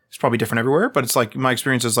is. It's probably different everywhere, but it's like my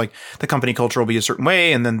experience is like the company culture will be a certain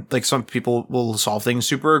way. And then like some people will solve things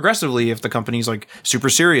super aggressively if the company's like super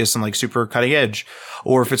serious and like super cutting edge,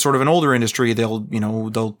 or if it's sort of an older industry, they'll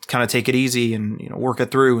kind of take it easy and, work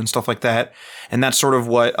it through and stuff like that. And that's sort of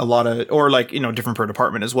what a lot of, or like, different per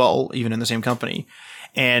department as well, even in the same company.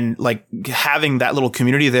 And like having that little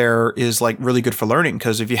community there is like really good for learning,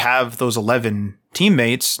 because if you have those 11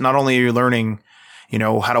 teammates, not only are you learning, you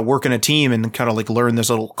know, how to work in a team and kind of like learn this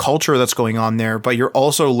little culture that's going on there, but you're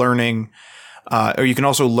also learning, or you can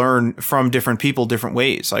also learn from different people different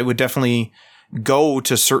ways. I would definitely go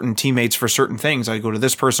to certain teammates for certain things. I go to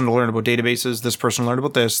this person to learn about databases, this person learned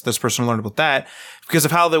about this person learned about that, because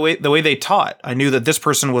of how the way they taught. I knew that this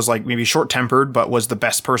person was like maybe short-tempered, but was the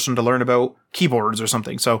best person to learn about keyboards or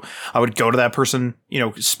something. So I would go to that person, you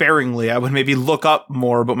know, sparingly. I would maybe look up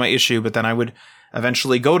more about my issue, but then I would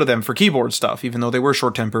eventually go to them for keyboard stuff, even though they were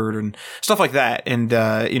short-tempered and stuff like that. And,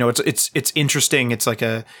 you know, it's interesting. It's like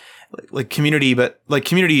a, like community, but like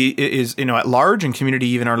community is, you know, at large, and community,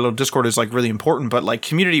 even our little Discord, is like really important, but like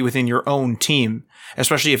community within your own team,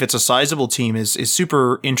 especially if it's a sizable team, is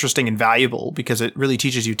super interesting and valuable, because it really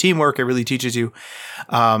teaches you teamwork. It really teaches you,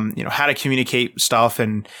 you know, how to communicate stuff.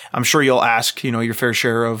 And I'm sure you'll ask, you know, your fair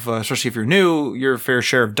share of, especially if you're new, your fair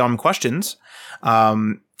share of dumb questions.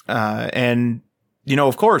 And, you know,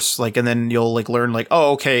 of course, like, and then you'll like learn like,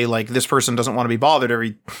 oh, okay, like this person doesn't want to be bothered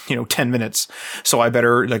every, you know, 10 minutes. So I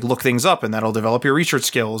better like look things up, and that'll develop your research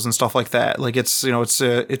skills and stuff like that. Like it's, you know, it's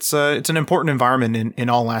an important environment in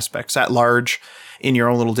all aspects, at large, in your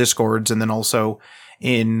own little Discords, and then also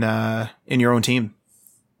in your own team.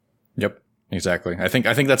 Yep, exactly. I think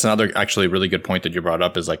that's another actually really good point that you brought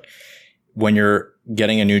up, is like, when you're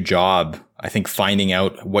getting a new job, I think finding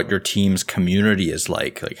out what your team's community is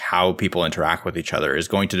like how people interact with each other, is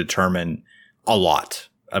going to determine a lot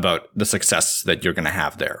about the success that you're going to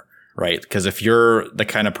have there, right? Because if you're the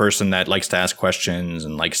kind of person that likes to ask questions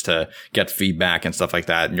and likes to get feedback and stuff like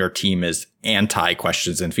that, and your team is anti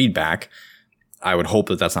questions and feedback, I would hope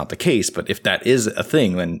that that's not the case. But if that is a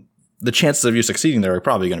thing, then the chances of you succeeding there are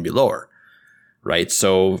probably going to be lower. Right.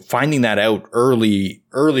 So finding that out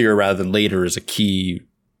earlier rather than later is a key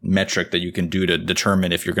metric that you can do to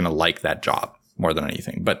determine if you're going to like that job more than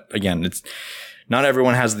anything. But again, it's not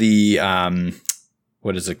everyone has the,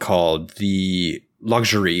 what is it called? The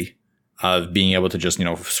luxury of being able to just, you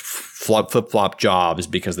know, flip-flop jobs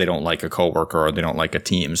because they don't like a coworker or they don't like a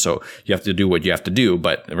team. So you have to do what you have to do.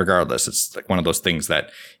 But regardless, it's like one of those things that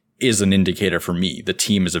is an indicator for me. The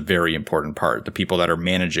team is a very important part. The people that are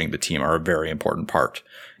managing the team are a very important part.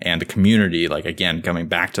 And the community, like, again, coming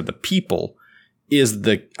back to the people, is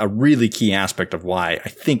a really key aspect of why I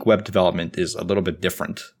think web development is a little bit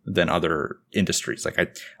different than other industries. Like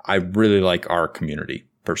I really like our community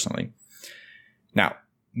personally. Now,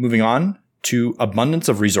 moving on to abundance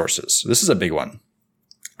of resources. This is a big one.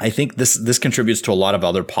 I think this contributes to a lot of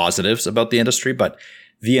other positives about the industry, but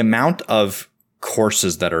the amount of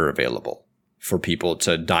courses that are available for people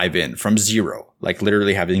to dive in from zero, like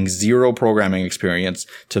literally having zero programming experience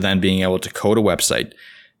to then being able to code a website.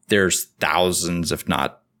 There's thousands, if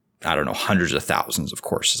not, I don't know, hundreds of thousands of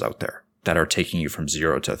courses out there that are taking you from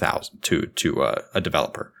 0 to 1,000 to a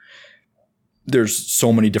developer. There's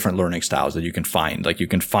so many different learning styles that you can find. Like you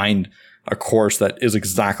can find a course that is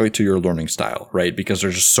exactly to your learning style, right? Because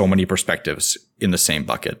there's just so many perspectives in the same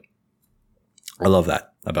bucket. I love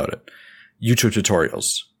that about it. YouTube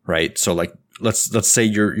tutorials, right? So like, let's say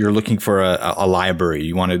you're looking for a library.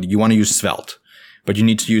 You want to use Svelte, but you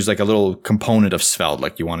need to use like a little component of Svelte.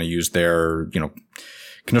 Like you want to use their, you know,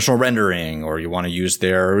 conditional rendering, or you want to use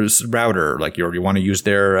their router, like you want to use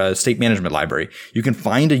their state management library. You can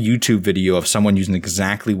find a YouTube video of someone using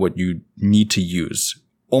exactly what you need to use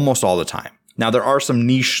almost all the time. Now there are some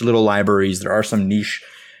niche little libraries. There are some niche,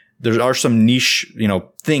 you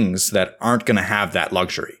know, things that aren't going to have that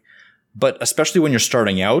luxury. But especially when you're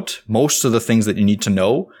starting out, most of the things that you need to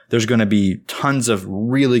know, there's going to be tons of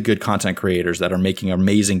really good content creators that are making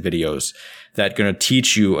amazing videos that are going to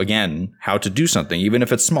teach you, again, how to do something, even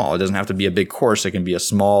if it's small. It doesn't have to be a big course. It can be a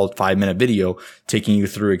small 5-minute video taking you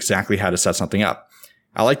through exactly how to set something up.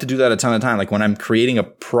 I like to do that a ton of time. Like when I'm creating a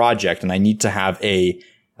project and I need to have a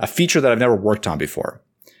feature that I've never worked on before.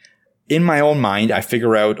 In my own mind, I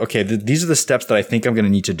figure out, okay, these are the steps that I think I'm going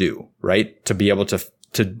to need to do, right? To be able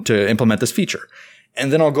to implement this feature.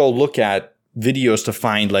 And then I'll go look at videos to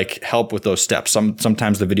find like help with those steps.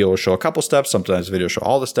 Sometimes the video will show a couple steps. Sometimes the video will show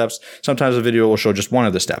all the steps. Sometimes the video will show just one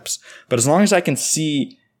of the steps. But as long as I can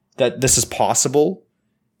see that this is possible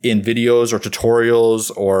in videos or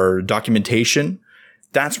tutorials or documentation,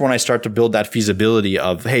 that's when I start to build that feasibility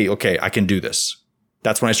of, hey, okay, I can do this.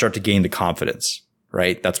 That's when I start to gain the confidence,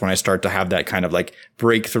 right? That's when I start to have that kind of like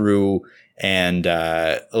breakthrough and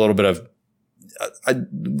a little bit of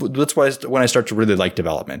that's why when I start to really like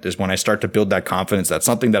development is when I start to build that confidence that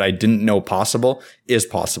something that I didn't know possible is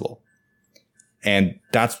possible. And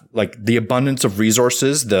that's like the abundance of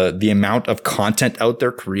resources, the amount of content out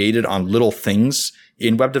there created on little things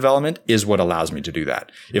in web development is what allows me to do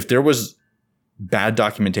that. If there was bad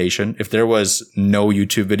documentation, if there was no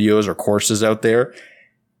YouTube videos or courses out there,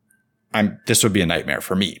 this would be a nightmare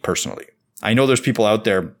for me personally. I know there's people out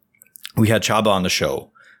there. We had Chaba on the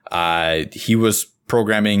show. He was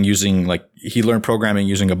programming he learned programming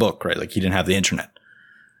using a book, right? Like he didn't have the internet.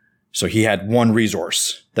 So he had one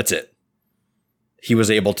resource. That's it. He was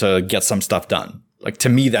able to get some stuff done. Like to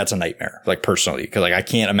me, that's a nightmare, like personally, because like I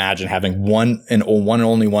can't imagine having one and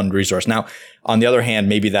only one resource. Now, on the other hand,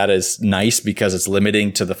 maybe that is nice because it's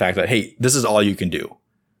limiting to the fact that, hey, this is all you can do.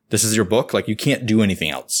 This is your book. Like you can't do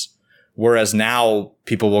anything else. Whereas now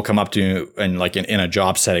people will come up to you and like in a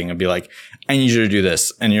job setting and be like, I need you to do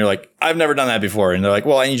this. And you're like, I've never done that before. And they're like,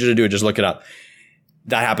 well, I need you to do it. Just look it up.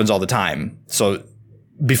 That happens all the time. So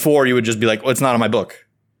before you would just be like, well, it's not in my book.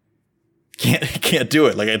 Can't do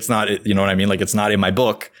it. Like it's not, you know what I mean? Like it's not in my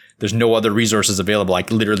book. There's no other resources available. I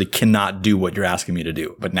literally cannot do what you're asking me to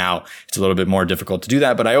do. But now it's a little bit more difficult to do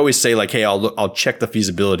that. But I always say like, hey, I'll check the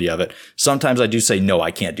feasibility of it. Sometimes I do say, no,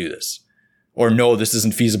 I can't do this. Or no, this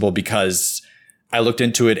isn't feasible because I looked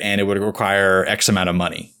into it and it would require X amount of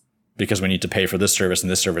money because we need to pay for this service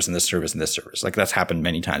and this service and this service and this service. Like that's happened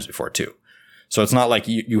many times before too. So it's not like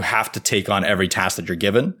you have to take on every task that you're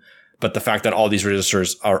given. But the fact that all these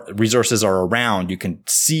resources are around, you can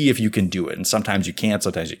see if you can do it. And sometimes you can,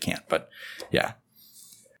 sometimes you can't. But yeah.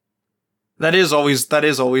 That is always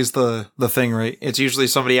the thing, right? It's usually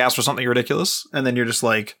somebody asks for something ridiculous, and then you're just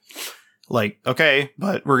like, okay,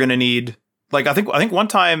 but we're gonna need, like, I think one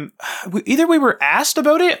time either we were asked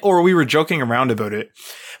about it or we were joking around about it,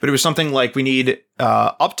 but it was something like we need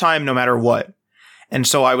uptime no matter what. And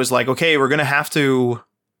so I was like, okay, we're gonna have to,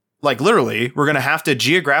 like, literally, we're gonna have to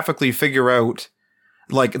geographically figure out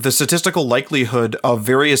like the statistical likelihood of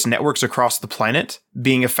various networks across the planet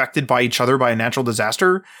being affected by each other by a natural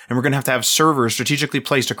disaster. And we're going to have servers strategically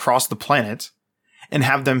placed across the planet and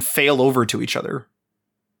have them fail over to each other.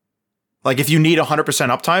 Like if you need 100%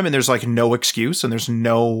 uptime and there's like no excuse and there's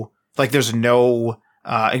no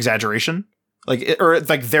exaggeration, or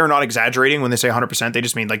they're not exaggerating when they say 100%. They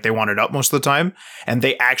just mean like they want it up most of the time and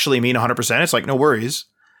they actually mean 100%. It's like, no worries.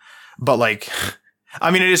 But like,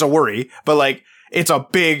 I mean, it is a worry, but like, it's a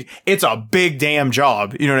big damn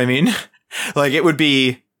job. You know what I mean? Like it would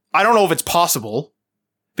be, I don't know if it's possible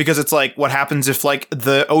because it's like, what happens if like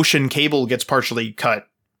the ocean cable gets partially cut?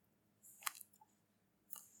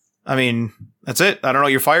 I mean, that's it. I don't know.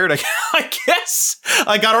 You're fired. I guess.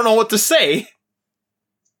 Like, I don't know what to say.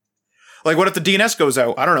 Like, what if the DNS goes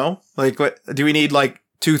out? I don't know. Like, what do we need? Like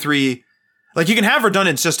 2, 3, like you can have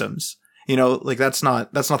redundant systems, you know, like that's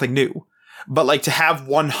nothing new. But like to have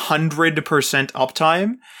 100%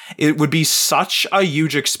 uptime, it would be such a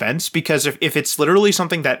huge expense because if it's literally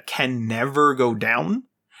something that can never go down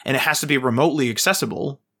and it has to be remotely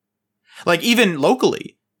accessible, like even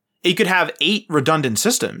locally, it could have 8 redundant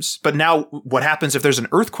systems. But now what happens if there's an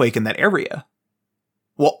earthquake in that area?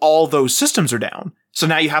 Well, all those systems are down. So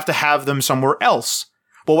now you have to have them somewhere else.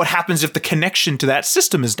 Well, what happens if the connection to that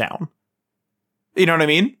system is down? You know what I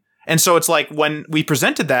mean? And so it's like when we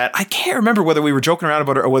presented that, I can't remember whether we were joking around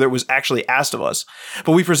about it or whether it was actually asked of us,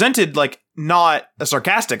 but we presented like not a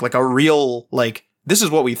sarcastic, like a real, like, this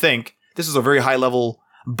is what we think. This is a very high level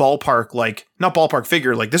ballpark, like not ballpark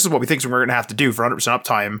figure. Like this is what we think we're going to have to do for 100%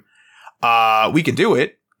 uptime. We can do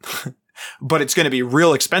it, but it's going to be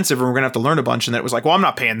real expensive and we're going to have to learn a bunch. And then it was like, well, I'm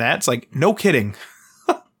not paying that. It's like, no kidding.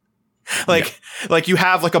 Like you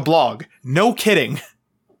have like a blog, no kidding.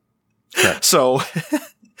 Correct. So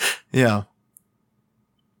yeah.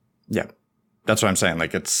 That's what I'm saying.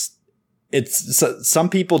 Like it's some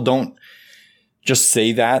people don't just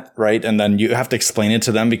say that, right? And then you have to explain it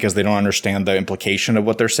to them because they don't understand the implication of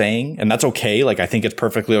what they're saying. And that's okay. Like I think it's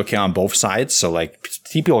perfectly okay on both sides. So like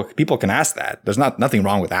people can ask that. There's nothing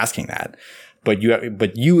wrong with asking that. But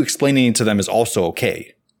you explaining it to them is also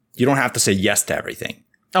okay. You don't have to say yes to everything.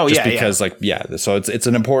 Oh, just yeah. because so it's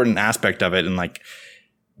an important aspect of it. And like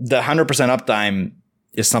the 100% uptime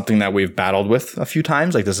is something that we've battled with a few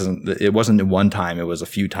times. Like it wasn't one time. It was a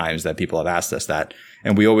few times that people have asked us that.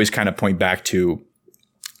 And we always kind of point back to,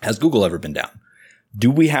 has Google ever been down? Do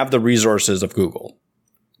we have the resources of Google?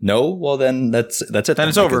 No. Well, then that's it. Then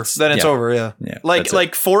it's over. It's over. Yeah. Like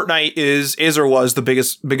Fortnite is or was the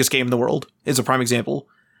biggest game in the world is a prime example.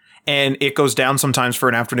 And it goes down sometimes for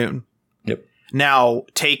an afternoon. Yep. Now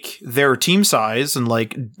take their team size and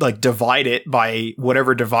like divide it by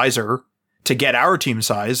whatever divisor to get our team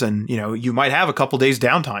size. And, you know, you might have a couple days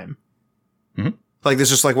downtime. Mm-hmm. Like, this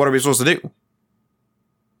is just like, what are we supposed to do?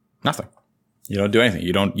 Nothing. You don't do anything.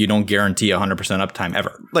 You don't guarantee 100% uptime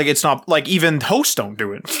ever. Like, it's not like even hosts don't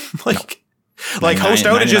do it. Like, No. like host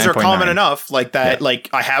outages are common 99.9. enough. Like that. Yeah. Like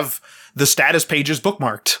I have the status pages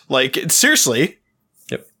bookmarked. Like seriously.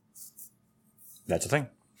 Yep. That's the thing.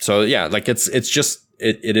 So yeah, like it's just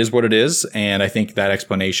it is what it is, and I think that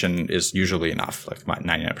explanation is usually enough, like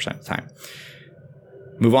 99% of the time.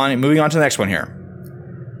 Moving on to the next one here.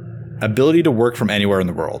 Ability to work from anywhere in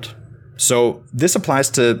the world. So this applies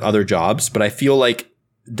to other jobs, but I feel like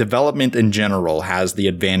development in general has the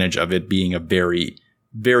advantage of it being a very,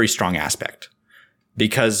 very strong aspect,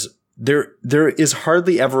 because there is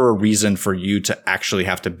hardly ever a reason for you to actually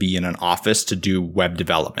have to be in an office to do web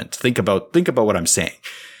development. Think about what I'm saying.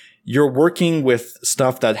 You're working with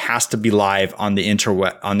stuff that has to be live on the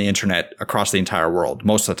internet across the entire world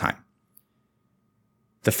most of the time.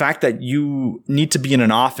 The fact that you need to be in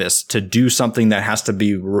an office to do something that has to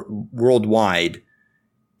be worldwide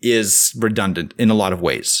is redundant in a lot of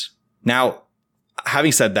ways. Now,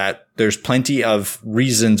 having said that, there's plenty of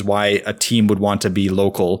reasons why a team would want to be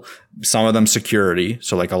local. Some of them security.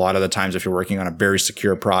 So like a lot of the times if you're working on a very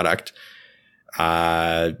secure product,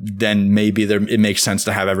 then maybe it makes sense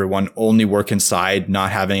to have everyone only work inside,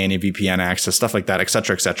 not having any VPN access, stuff like that, et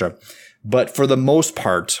cetera, et cetera. But for the most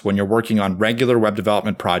part, when you're working on regular web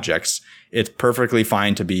development projects, it's perfectly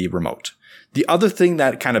fine to be remote. The other thing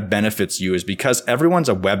that kind of benefits you is because everyone's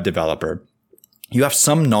a web developer, you have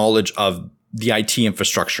some knowledge of the IT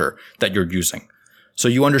infrastructure that you're using. So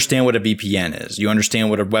you understand what a VPN is. You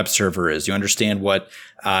understand what a web server is. You understand what,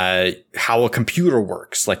 how a computer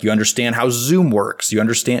works. Like you understand how Zoom works. You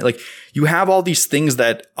understand, like you have all these things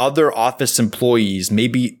that other office employees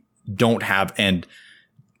maybe don't have and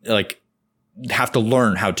like have to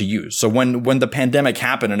learn how to use. So when the pandemic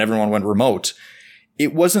happened and everyone went remote,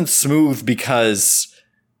 it wasn't smooth because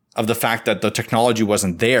of the fact that the technology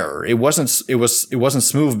wasn't there. It wasn't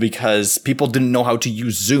smooth because people didn't know how to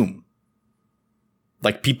use Zoom.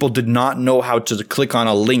 Like people did not know how to click on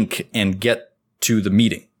a link and get to the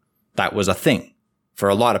meeting. That was a thing for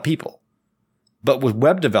a lot of people. But with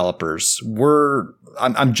web developers,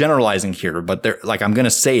 I'm generalizing here, but they're like, I'm going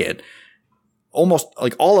to say it. Almost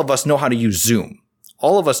like all of us know how to use Zoom.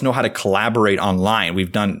 All of us know how to collaborate online. We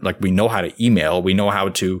know how to email. We know how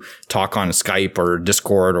to talk on Skype or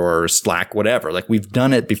Discord or Slack, whatever. Like we've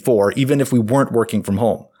done it before, even if we weren't working from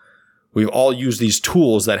home. We've all used these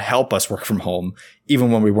tools that help us work from home,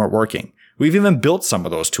 even when we weren't working. We've even built some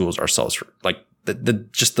of those tools ourselves, like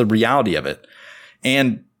just the reality of it.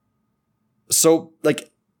 And so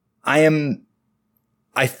like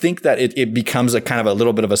I think that it becomes a kind of a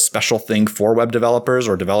little bit of a special thing for web developers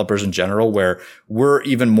or developers in general, where we're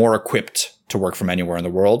even more equipped to work from anywhere in the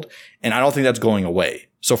world. And I don't think that's going away.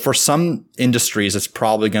 So for some industries, it's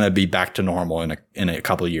probably going to be back to normal in a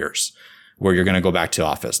couple of years where you're going to go back to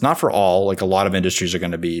office. Not for all, like a lot of industries are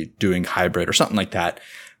going to be doing hybrid or something like that.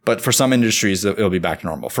 But for some industries, it'll be back to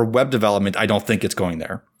normal. For web development, I don't think it's going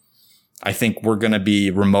there. I think we're going to be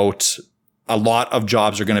remote. A lot of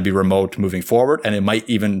jobs are going to be remote moving forward, and it might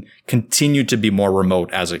even continue to be more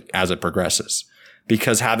remote as it progresses.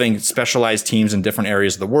 Because having specialized teams in different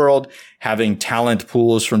areas of the world, having talent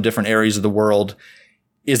pools from different areas of the world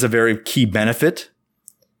is a very key benefit.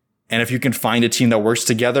 And if you can find a team that works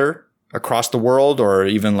together across the world, or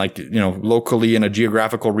even like, locally in a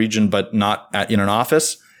geographical region, but not in an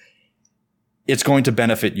office, it's going to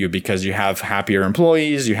benefit you because you have happier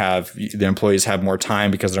employees. The employees have more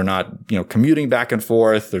time because they're not, commuting back and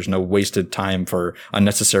forth. There's no wasted time for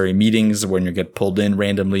unnecessary meetings when you get pulled in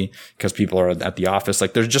randomly because people are at the office.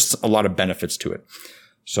 Like there's just a lot of benefits to it.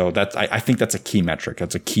 So I think that's a key metric.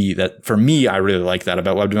 That's a key that for me, I really like that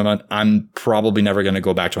about web development. I'm probably never going to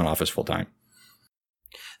go back to an office full time.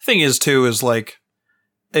 Thing is too, is like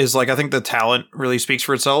I think the talent really speaks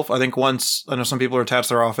for itself. I think once, I know some people are attached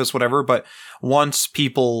to their office, whatever, but once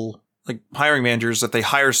people, like hiring managers, that they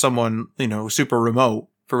hire someone, super remote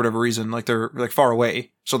for whatever reason, like they're like far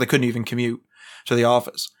away, so they couldn't even commute to the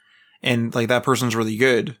office, and like that person's really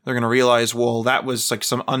good, they're going to realize, well, that was like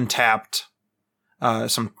some untapped,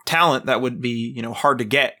 some talent that would be, hard to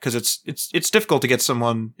get, because it's difficult to get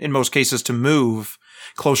someone in most cases to move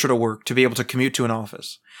closer to work to be able to commute to an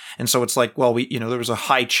office. And so it's like, well, there was a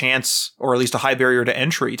high chance, or at least a high barrier to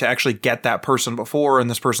entry to actually get that person before, and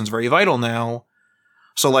this person's very vital now.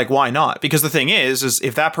 So like, why not? Because the thing is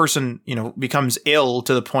if that person, becomes ill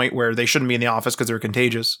to the point where they shouldn't be in the office because they're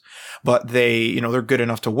contagious, but they, they're good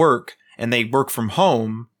enough to work and they work from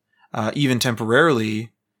home, even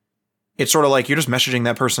temporarily, it's sort of like you're just messaging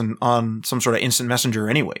that person on some sort of instant messenger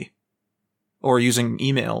anyway, or using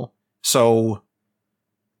email. So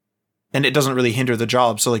and it doesn't really hinder the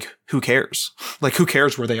job. So like, who cares? Like, who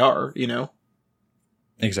cares where they are, you know?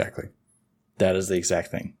 Exactly. That is the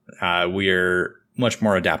exact thing. We're much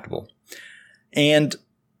more adaptable. And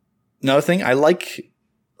another thing,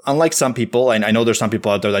 unlike some people, and I know there's some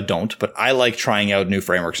people out there that don't, but I like trying out new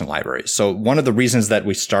frameworks and libraries. So one of the reasons that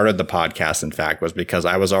we started the podcast, in fact, was because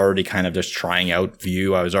I was already kind of just trying out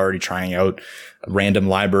Vue. I was already trying out random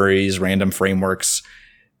libraries, random frameworks,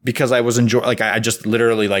 because I was I just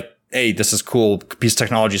literally like, hey, this is cool piece of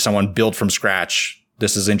technology someone built from scratch.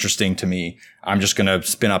 This is interesting to me. I'm just going to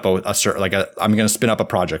spin up I'm going to spin up a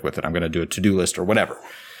project with it. I'm going to do a to-do list or whatever.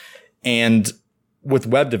 And with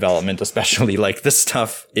web development, especially, like, this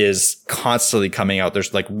stuff is constantly coming out.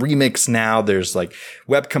 There's like Remix now. There's like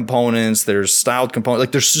web components. There's styled components.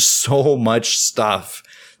 Like, there's just so much stuff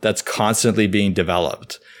that's constantly being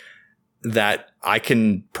developed that I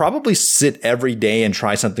can probably sit every day and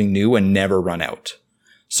try something new and never run out.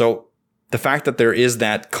 So the fact that there is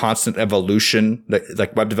that constant evolution,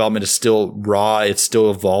 like web development is still raw, it's still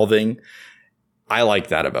evolving. I like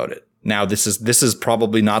that about it. Now, this is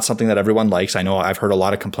probably not something that everyone likes. I know I've heard a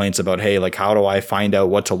lot of complaints about, hey, like, how do I find out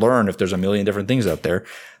what to learn if there's a million different things out there?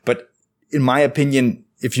 But in my opinion,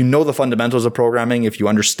 if you know the fundamentals of programming, if you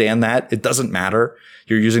understand that, it doesn't matter.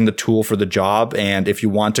 You're using the tool for the job. And if you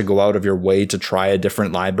want to go out of your way to try a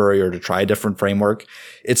different library or to try a different framework,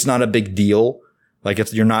 it's not a big deal. Like,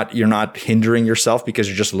 you're not hindering yourself because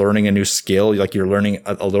you're just learning a new skill. Like, you're learning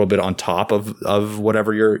a little bit on top of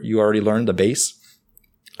whatever you already learned, the base.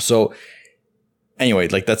 So anyway,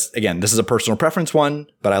 like, this is a personal preference one,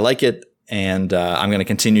 but I like it, and I'm going to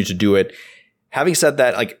continue to do it. Having said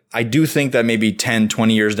that, like, I do think that maybe 10,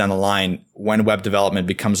 20 years down the line, when web development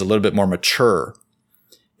becomes a little bit more mature,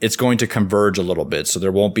 it's going to converge a little bit. So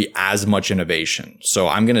there won't be as much innovation. So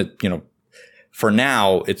I'm going to, for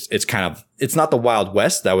now, it's not the Wild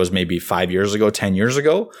West that was maybe 5 years ago, 10 years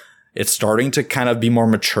ago. It's starting to kind of be more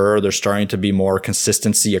mature. There's starting to be more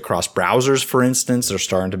consistency across browsers, for instance. There's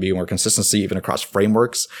starting to be more consistency even across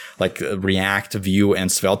frameworks like React, Vue, and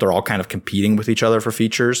Svelte are all kind of competing with each other for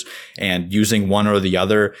features, and using one or the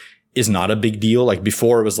other is not a big deal. Like,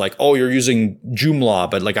 before it was like, oh, you're using Joomla,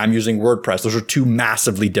 but like, I'm using WordPress. Those are two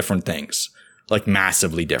massively different things, like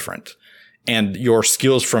massively different. And your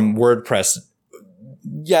skills from WordPress,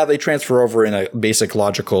 yeah, they transfer over in a basic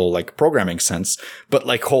logical, like, programming sense, but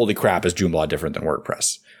like, holy crap, is Joomla different than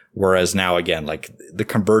WordPress? Whereas now, again, like, the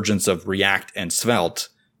convergence of React and Svelte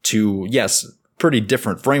to, yes, pretty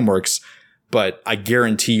different frameworks, but I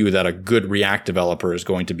guarantee you that a good React developer is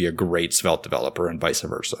going to be a great Svelte developer and vice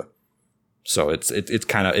versa. So it's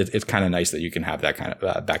kind of nice that you can have that kind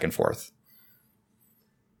of back and forth.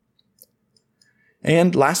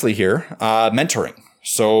 And lastly here, mentoring.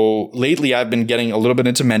 So lately I've been getting a little bit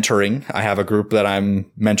into mentoring. I have a group that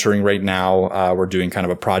I'm mentoring right now. We're doing kind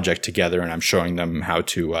of a project together, and I'm showing them how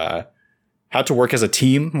to work as a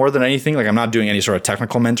team more than anything. Like, I'm not doing any sort of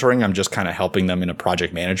technical mentoring. I'm just kind of helping them in a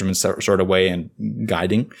project management sort of way and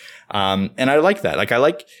guiding. And I like that. Like, I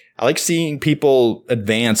like seeing people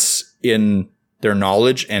advance in their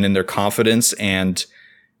knowledge and in their confidence. And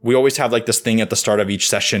we always have like this thing at the start of each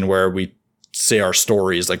session where we say our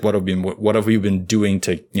stories, like what have we been doing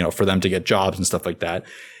to, for them to get jobs and stuff like that.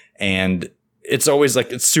 And it's always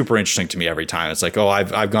like, it's super interesting to me every time. It's like, oh,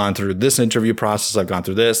 I've gone through this interview process. I've gone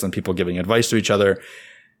through this, and people giving advice to each other.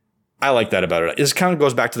 I like that about it. It kind of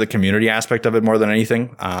goes back to the community aspect of it more than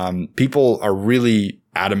anything. People are really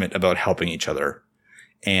adamant about helping each other.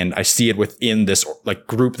 And I see it within this like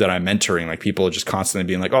group that I'm mentoring, like people just constantly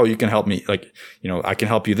being like, oh, you can help me. Like, I can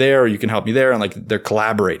help you there, or you can help me there. And like, they're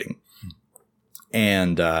collaborating.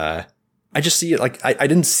 And, I just see it like, I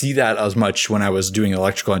didn't see that as much when I was doing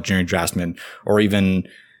electrical engineering draftsman, or even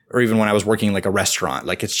when I was working like a restaurant.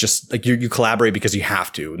 Like, it's just like you collaborate because you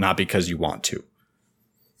have to, not because you want to.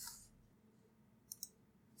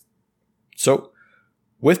 So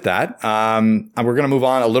with that, we're going to move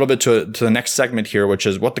on a little bit to the next segment here, which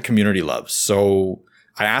is what the community loves. So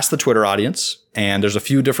I asked the Twitter audience, and there's a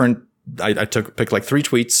few different, I picked like 3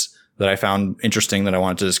 tweets that I found interesting that I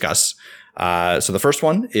wanted to discuss. So the first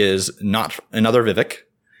one is not another Vivek,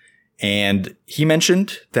 and he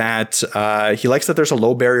mentioned that he likes that there's a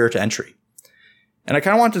low barrier to entry. And I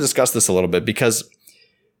kind of want to discuss this a little bit because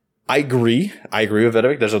I agree with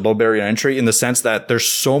Vivek. There's a low barrier to entry in the sense that there's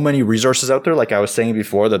so many resources out there, like I was saying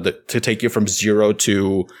before, that to take you from zero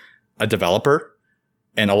to a developer,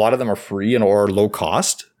 and a lot of them are free and or low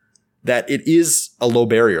cost, that it is a low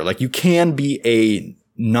barrier. Like, you can be a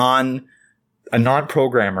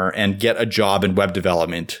non-programmer and get a job in web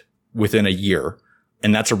development within a year.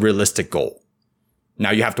 And that's a realistic goal.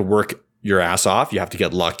 Now you have to work your ass off. You have to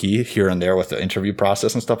get lucky here and there with the interview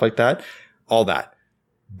process and stuff like that, all that.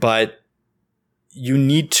 But you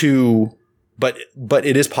need to, but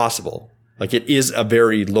it is possible. Like, it is a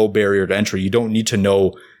very low barrier to entry. You don't need to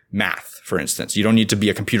know math, for instance. You don't need to be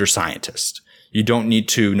a computer scientist. You don't need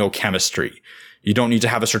to know chemistry. You don't need to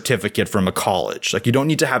have a certificate from a college. Like, you don't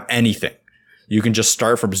need to have anything. You can just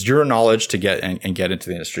start from zero knowledge to get and get into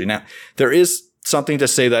the industry. Now, there is something to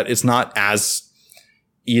say that it's not as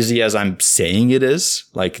easy as I'm saying it is.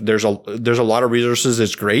 Like, there's a lot of resources.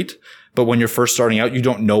 It's great. But when you're first starting out, you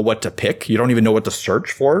don't know what to pick. You don't even know what to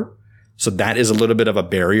search for. So that is a little bit of a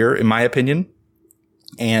barrier, in my opinion.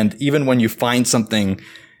 And even when you find something,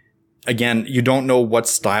 again, you don't know what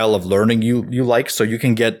style of learning you like. So you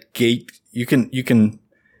can you can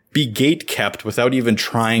be gate kept without even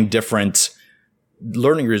trying different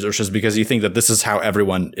learning resources because you think that this is how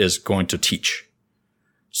everyone is going to teach.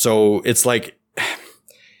 So it's like,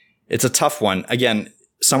 it's a tough one. Again,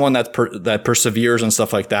 someone that perseveres and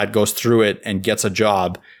stuff like that, goes through it and gets a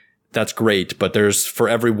job, that's great. But there's, for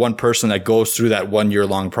every one person that goes through that 1 year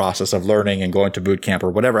long process of learning and going to boot camp or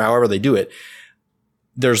whatever, however they do it,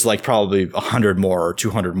 there's like probably 100 more or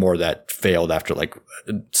 200 more that failed after like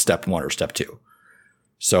step 1 or step 2.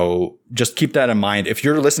 So just keep that in mind. If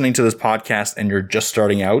you're listening to this podcast and you're just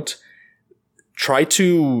starting out, try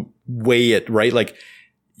to weigh it, right? Like,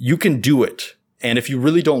 you can do it. And if you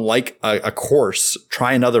really don't like a course,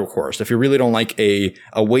 try another course. If you really don't like a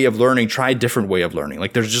way of learning, try a different way of learning.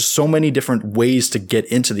 Like, there's just so many different ways to get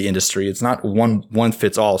into the industry. It's not one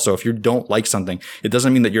fits all. So if you don't like something, it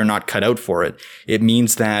doesn't mean that you're not cut out for it. It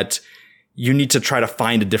means that you need to try to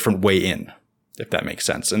find a different way in, if that makes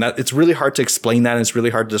sense. And that it's really hard to explain that. And it's really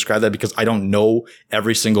hard to describe that because I don't know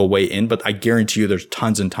every single way in, but I guarantee you there's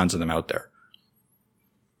tons and tons of them out there.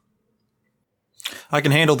 I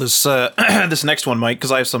can handle this this next one, Mike,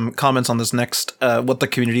 because I have some comments on this next what the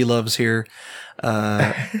community loves here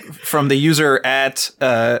from the user at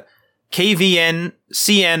KVNCNLS.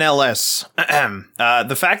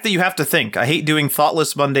 The fact that you have to think. I hate doing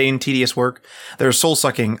thoughtless, mundane, tedious work. They're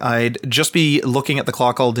soul-sucking. I'd just be looking at the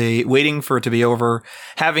clock all day, waiting for it to be over.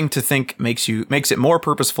 Having to think makes it more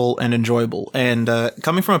purposeful and enjoyable. And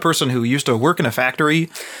coming from a person who used to work in a factory,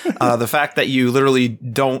 the fact that you literally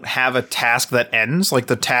don't have a task that ends, like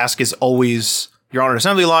the task is always, you're on an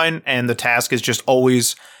assembly line, and the task is just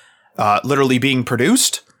always literally being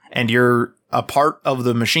produced, and you're a part of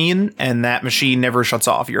the machine, and that machine never shuts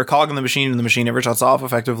off. You're a cog in the machine, and the machine never shuts off,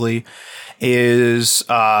 effectively, is,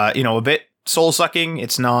 a bit soul-sucking.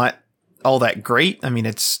 It's not all that great. I mean,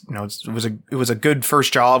 it was a good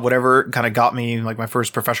first job, whatever. It kind of got me, like, my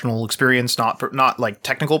first professional experience, not like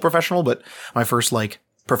technical professional, but my first, like,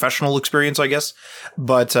 professional experience, I guess.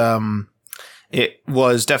 But, it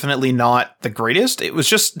was definitely not the greatest. It was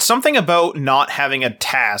just something about not having a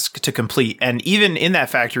task to complete. And even in that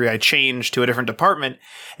factory, I changed to a different department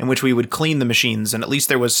in which we would clean the machines. And at least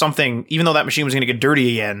there was something, even though that machine was going to get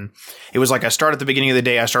dirty again, it was like I start at the beginning of the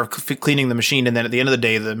day, I start cleaning the machine. And then at the end of the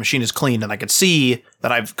day, the machine is cleaned and I could see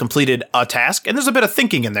that I've completed a task. And there's a bit of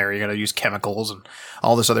thinking in there. You're going to use chemicals and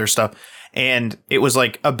all this other stuff. And it was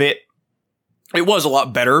like it was a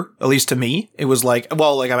lot better, at least to me. It was like,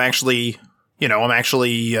 well, like I'm actually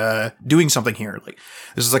doing something here. Like,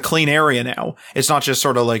 this is a clean area now. It's not just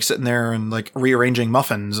sort of like sitting there and like rearranging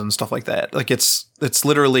muffins and stuff like that. Like, it's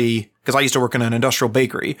literally, because I used to work in an industrial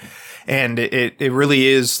bakery, and it really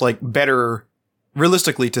is like better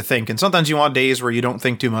realistically to think. And sometimes you want days where you don't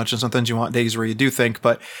think too much, and sometimes you want days where you do think.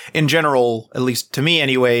 But in general, at least to me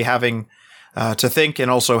anyway, having to think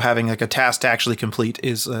and also having like a task to actually complete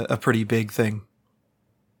is a pretty big thing.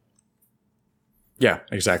 Yeah,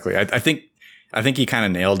 exactly. I think he kind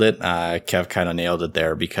of nailed it. Kev kind of nailed it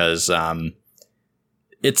there because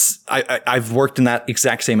I've worked in that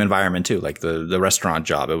exact same environment too, like the restaurant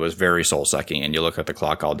job. It was very soul sucking, and you look at the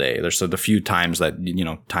clock all day. There's the few times that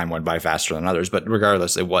time went by faster than others, but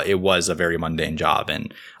regardless, it was a very mundane job,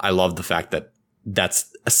 and I love the fact that that's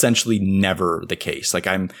essentially never the case. Like,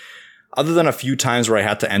 other than a few times where I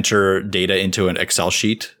had to enter data into an Excel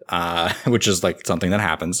sheet, which is like something that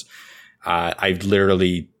happens. I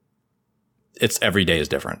literally. It's every day is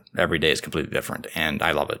different. Every day is completely different. And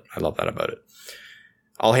I love it. I love that about it.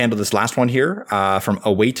 I'll handle this last one here from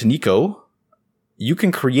Away to Nico. You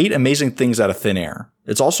can create amazing things out of thin air.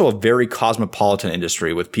 It's also a very cosmopolitan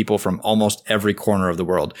industry with people from almost every corner of the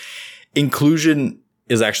world. Inclusion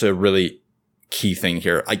is actually a really key thing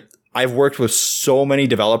here. I've worked with so many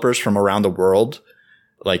developers from around the world,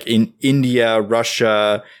 like in India,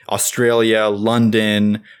 Russia, Australia,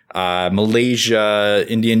 London, Malaysia,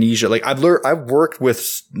 Indonesia. Like, I've worked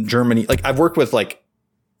with Germany. Like, I've worked with like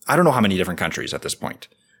I don't know how many different countries at this point,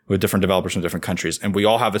 with different developers from different countries. And we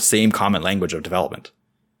all have the same common language of development.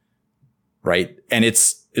 Right. And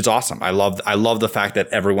it's awesome. I love the fact that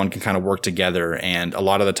everyone can kind of work together. And a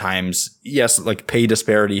lot of the times, yes, like pay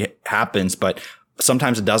disparity happens, but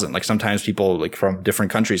sometimes it doesn't. Like sometimes people like from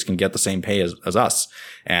different countries can get the same pay as us,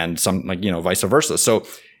 and some like, you know, vice versa. So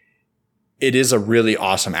it is a really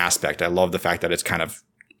awesome aspect. I love the fact that it's kind of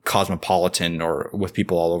cosmopolitan or with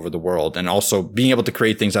people all over the world, and also being able to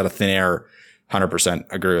create things out of thin air. 100%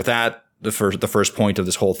 agree with that. The first point of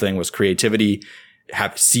this whole thing was creativity.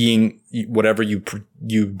 Seeing whatever you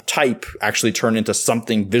type actually turn into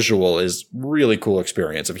something visual is really cool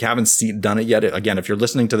experience. If you haven't done it yet, again, if you're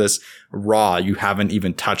listening to this raw, you haven't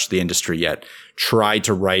even touched the industry yet, try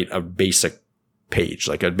to write a basic page,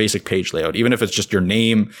 like a basic page layout, even if it's just your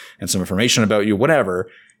name and some information about you, whatever,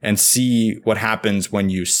 and see what happens when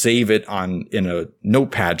you save it in a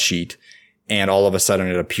notepad sheet. And all of a sudden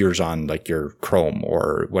it appears on like your Chrome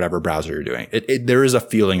or whatever browser you're doing. There is a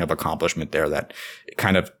feeling of accomplishment there that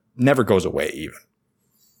kind of never goes away even.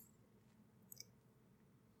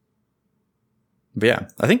 But yeah,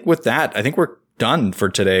 I think with that, I think we're done for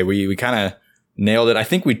today. We kind of nailed it. I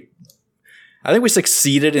think we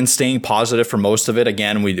succeeded in staying positive for most of it.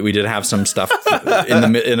 Again, we did have some stuff in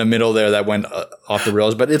the middle there that went off the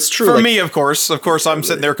rails, but it's true. For me, of course, I'm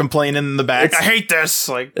sitting there complaining in the back. I hate this.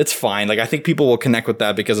 Like, it's fine. Like, I think people will connect with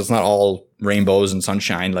that because it's not all rainbows and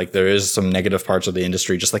sunshine. Like, there is some negative parts of the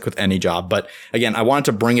industry, just like with any job. But again, I wanted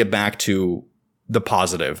to bring it back to the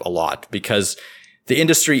positive a lot, because the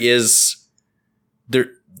industry is there.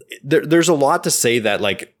 There's a lot to say that,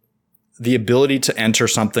 like, the ability to enter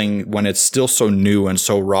something when it's still so new and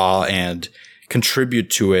so raw and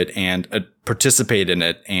contribute to it and participate in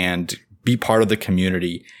it and be part of the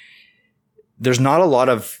community. There's not a lot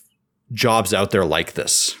of jobs out there like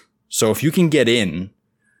this. So if you can get in,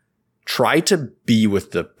 try to be with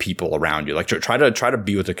the people around you. Like try to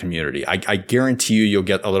be with the community. I guarantee you'll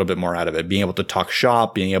get a little bit more out of it. Being able to talk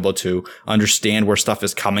shop, being able to understand where stuff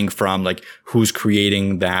is coming from, like who's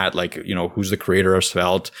creating that, like, you know, who's the creator of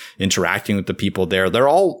Svelte, interacting with the people there. They're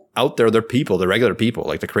all out there. They're people. They're regular people.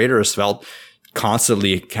 Like the creator of Svelte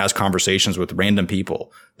constantly has conversations with random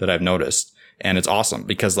people that I've noticed. And it's awesome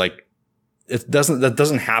because like that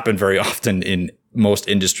doesn't happen very often in most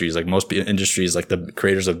industries. Like most industries, like the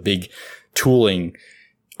creators of big tooling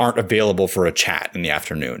aren't available for a chat in the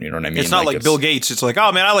afternoon. You know what I mean? It's not like Bill Gates. It's like,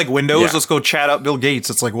 oh man, I like Windows. Yeah. Let's go chat up Bill Gates.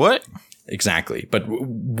 It's like, what? Exactly. But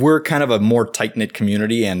we're kind of a more tight-knit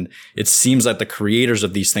community, and it seems like the creators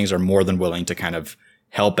of these things are more than willing to kind of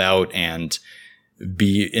help out and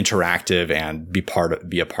be interactive and be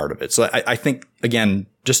a part of it. So I think, again,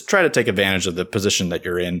 just try to take advantage of the position that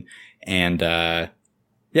you're in and,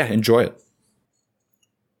 enjoy it.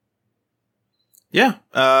 Yeah,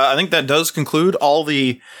 I think that does conclude all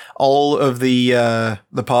of the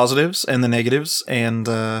positives and the negatives, and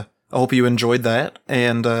I hope you enjoyed that.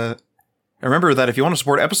 And remember that if you want to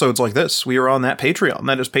support episodes like this, we are on that Patreon.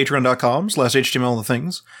 That is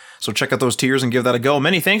patreon.com/HTMLthethings. So check out those tiers and give that a go.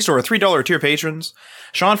 Many thanks to our $3 tier patrons: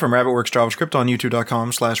 Sean from RabbitWorks JavaScript on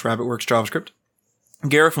youtube.com/RabbitWorksJavaScript.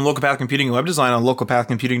 Garrett from Local Path Computing and Web Design on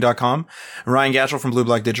localpathcomputing.com. Ryan Gatchell from Blue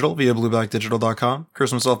Black Digital via blueblackdigital.com. Chris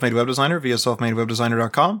from Self-Made Web Designer via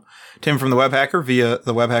selfmadewebdesigner.com. Tim from The Web Hacker via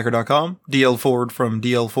thewebhacker.com. DL Ford from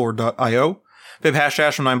dlford.io. Bib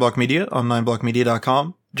Hashdash from 9block Media on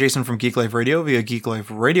 9blockmedia.com. Jason from Geek Life Radio via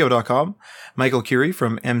geekliferadio.com. Michael Curie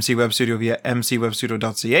from MC Web Studio via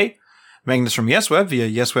mcwebstudio.ca. Magnus from YesWeb via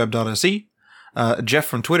yesweb.se. Jeff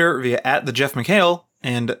from Twitter via @TheJeffMcHale.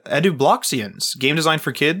 And Edubloxians, game design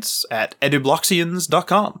for kids at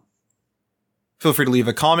edubloxians.com. Feel free to leave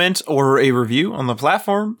a comment or a review on the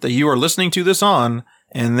platform that you are listening to this on,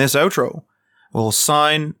 and this outro will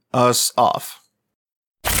sign us off.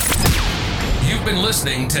 You've been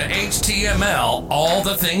listening to HTML All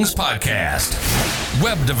the Things Podcast.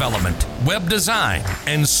 Web development, web design,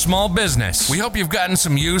 and small business. We hope you've gotten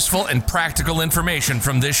some useful and practical information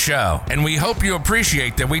from this show. And we hope you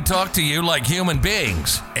appreciate that we talk to you like human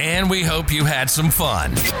beings. And we hope you had some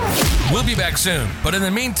fun. We'll be back soon. But in the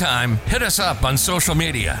meantime, hit us up on social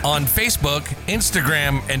media on Facebook,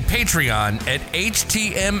 Instagram, and Patreon at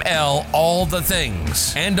HTML All the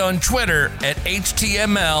Things. And on Twitter at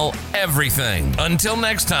HTML Everything. Until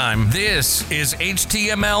next time, this is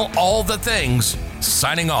HTML All the Things,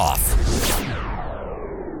 signing off.